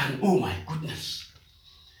have done, oh my goodness.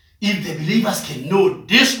 If the believers can know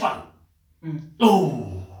this one,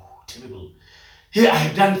 oh, terrible. Hey, I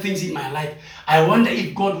have done things in my life. I wonder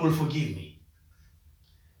if God will forgive me.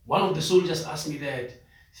 One of the soldiers asked me that,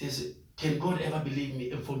 says, can God ever believe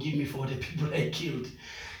me and forgive me for the people I killed?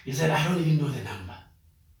 He said, I don't even know the number.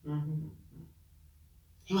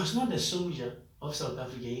 He was not a soldier of South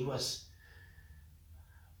Africa. He was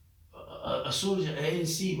a soldier,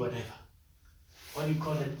 ANC, whatever. What do you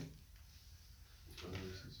call it?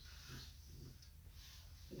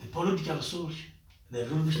 The political soldier, the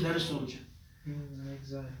revolutionary soldier.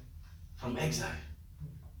 Exile. From exile.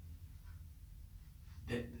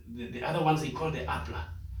 The other ones they call the APLA.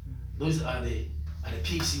 Those are the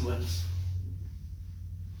PC ones.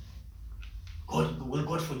 God, will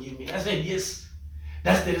God forgive me? I said, yes.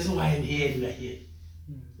 That's the reason why I'm here and you are here.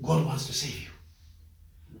 God wants to save you.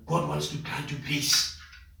 God wants to grant you peace.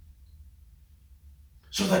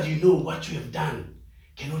 So that you know what you have done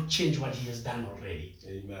cannot change what he has done already.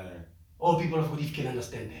 Amen. All people of God, if you can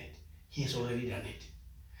understand that, he has already done it.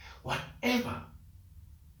 Whatever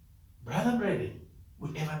Brother Brennan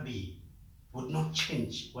would ever be would not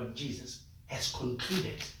change what Jesus has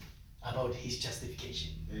concluded about his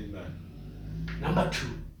justification. Amen. Number 2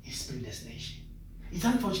 is predestination. It's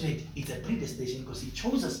unfortunate, it's a predestination because he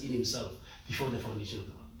chose us in himself before the foundation of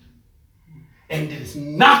the world. And there is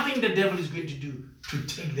nothing the devil is going to do to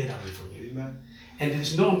take that away from you. Amen. And there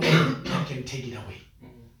is no man that can take it away.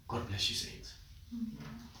 God bless you, saints.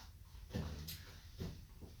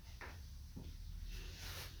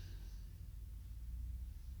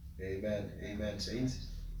 Amen. Amen, saints.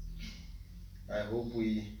 I hope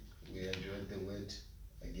we enjoyed the word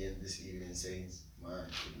again this evening, saints. My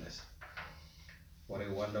goodness. What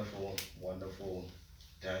a wonderful, wonderful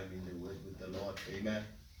time in the word with the Lord. Amen.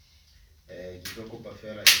 If we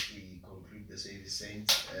conclude the service,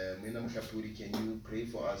 saints, Mina Mkapuri, can you pray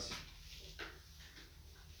for us?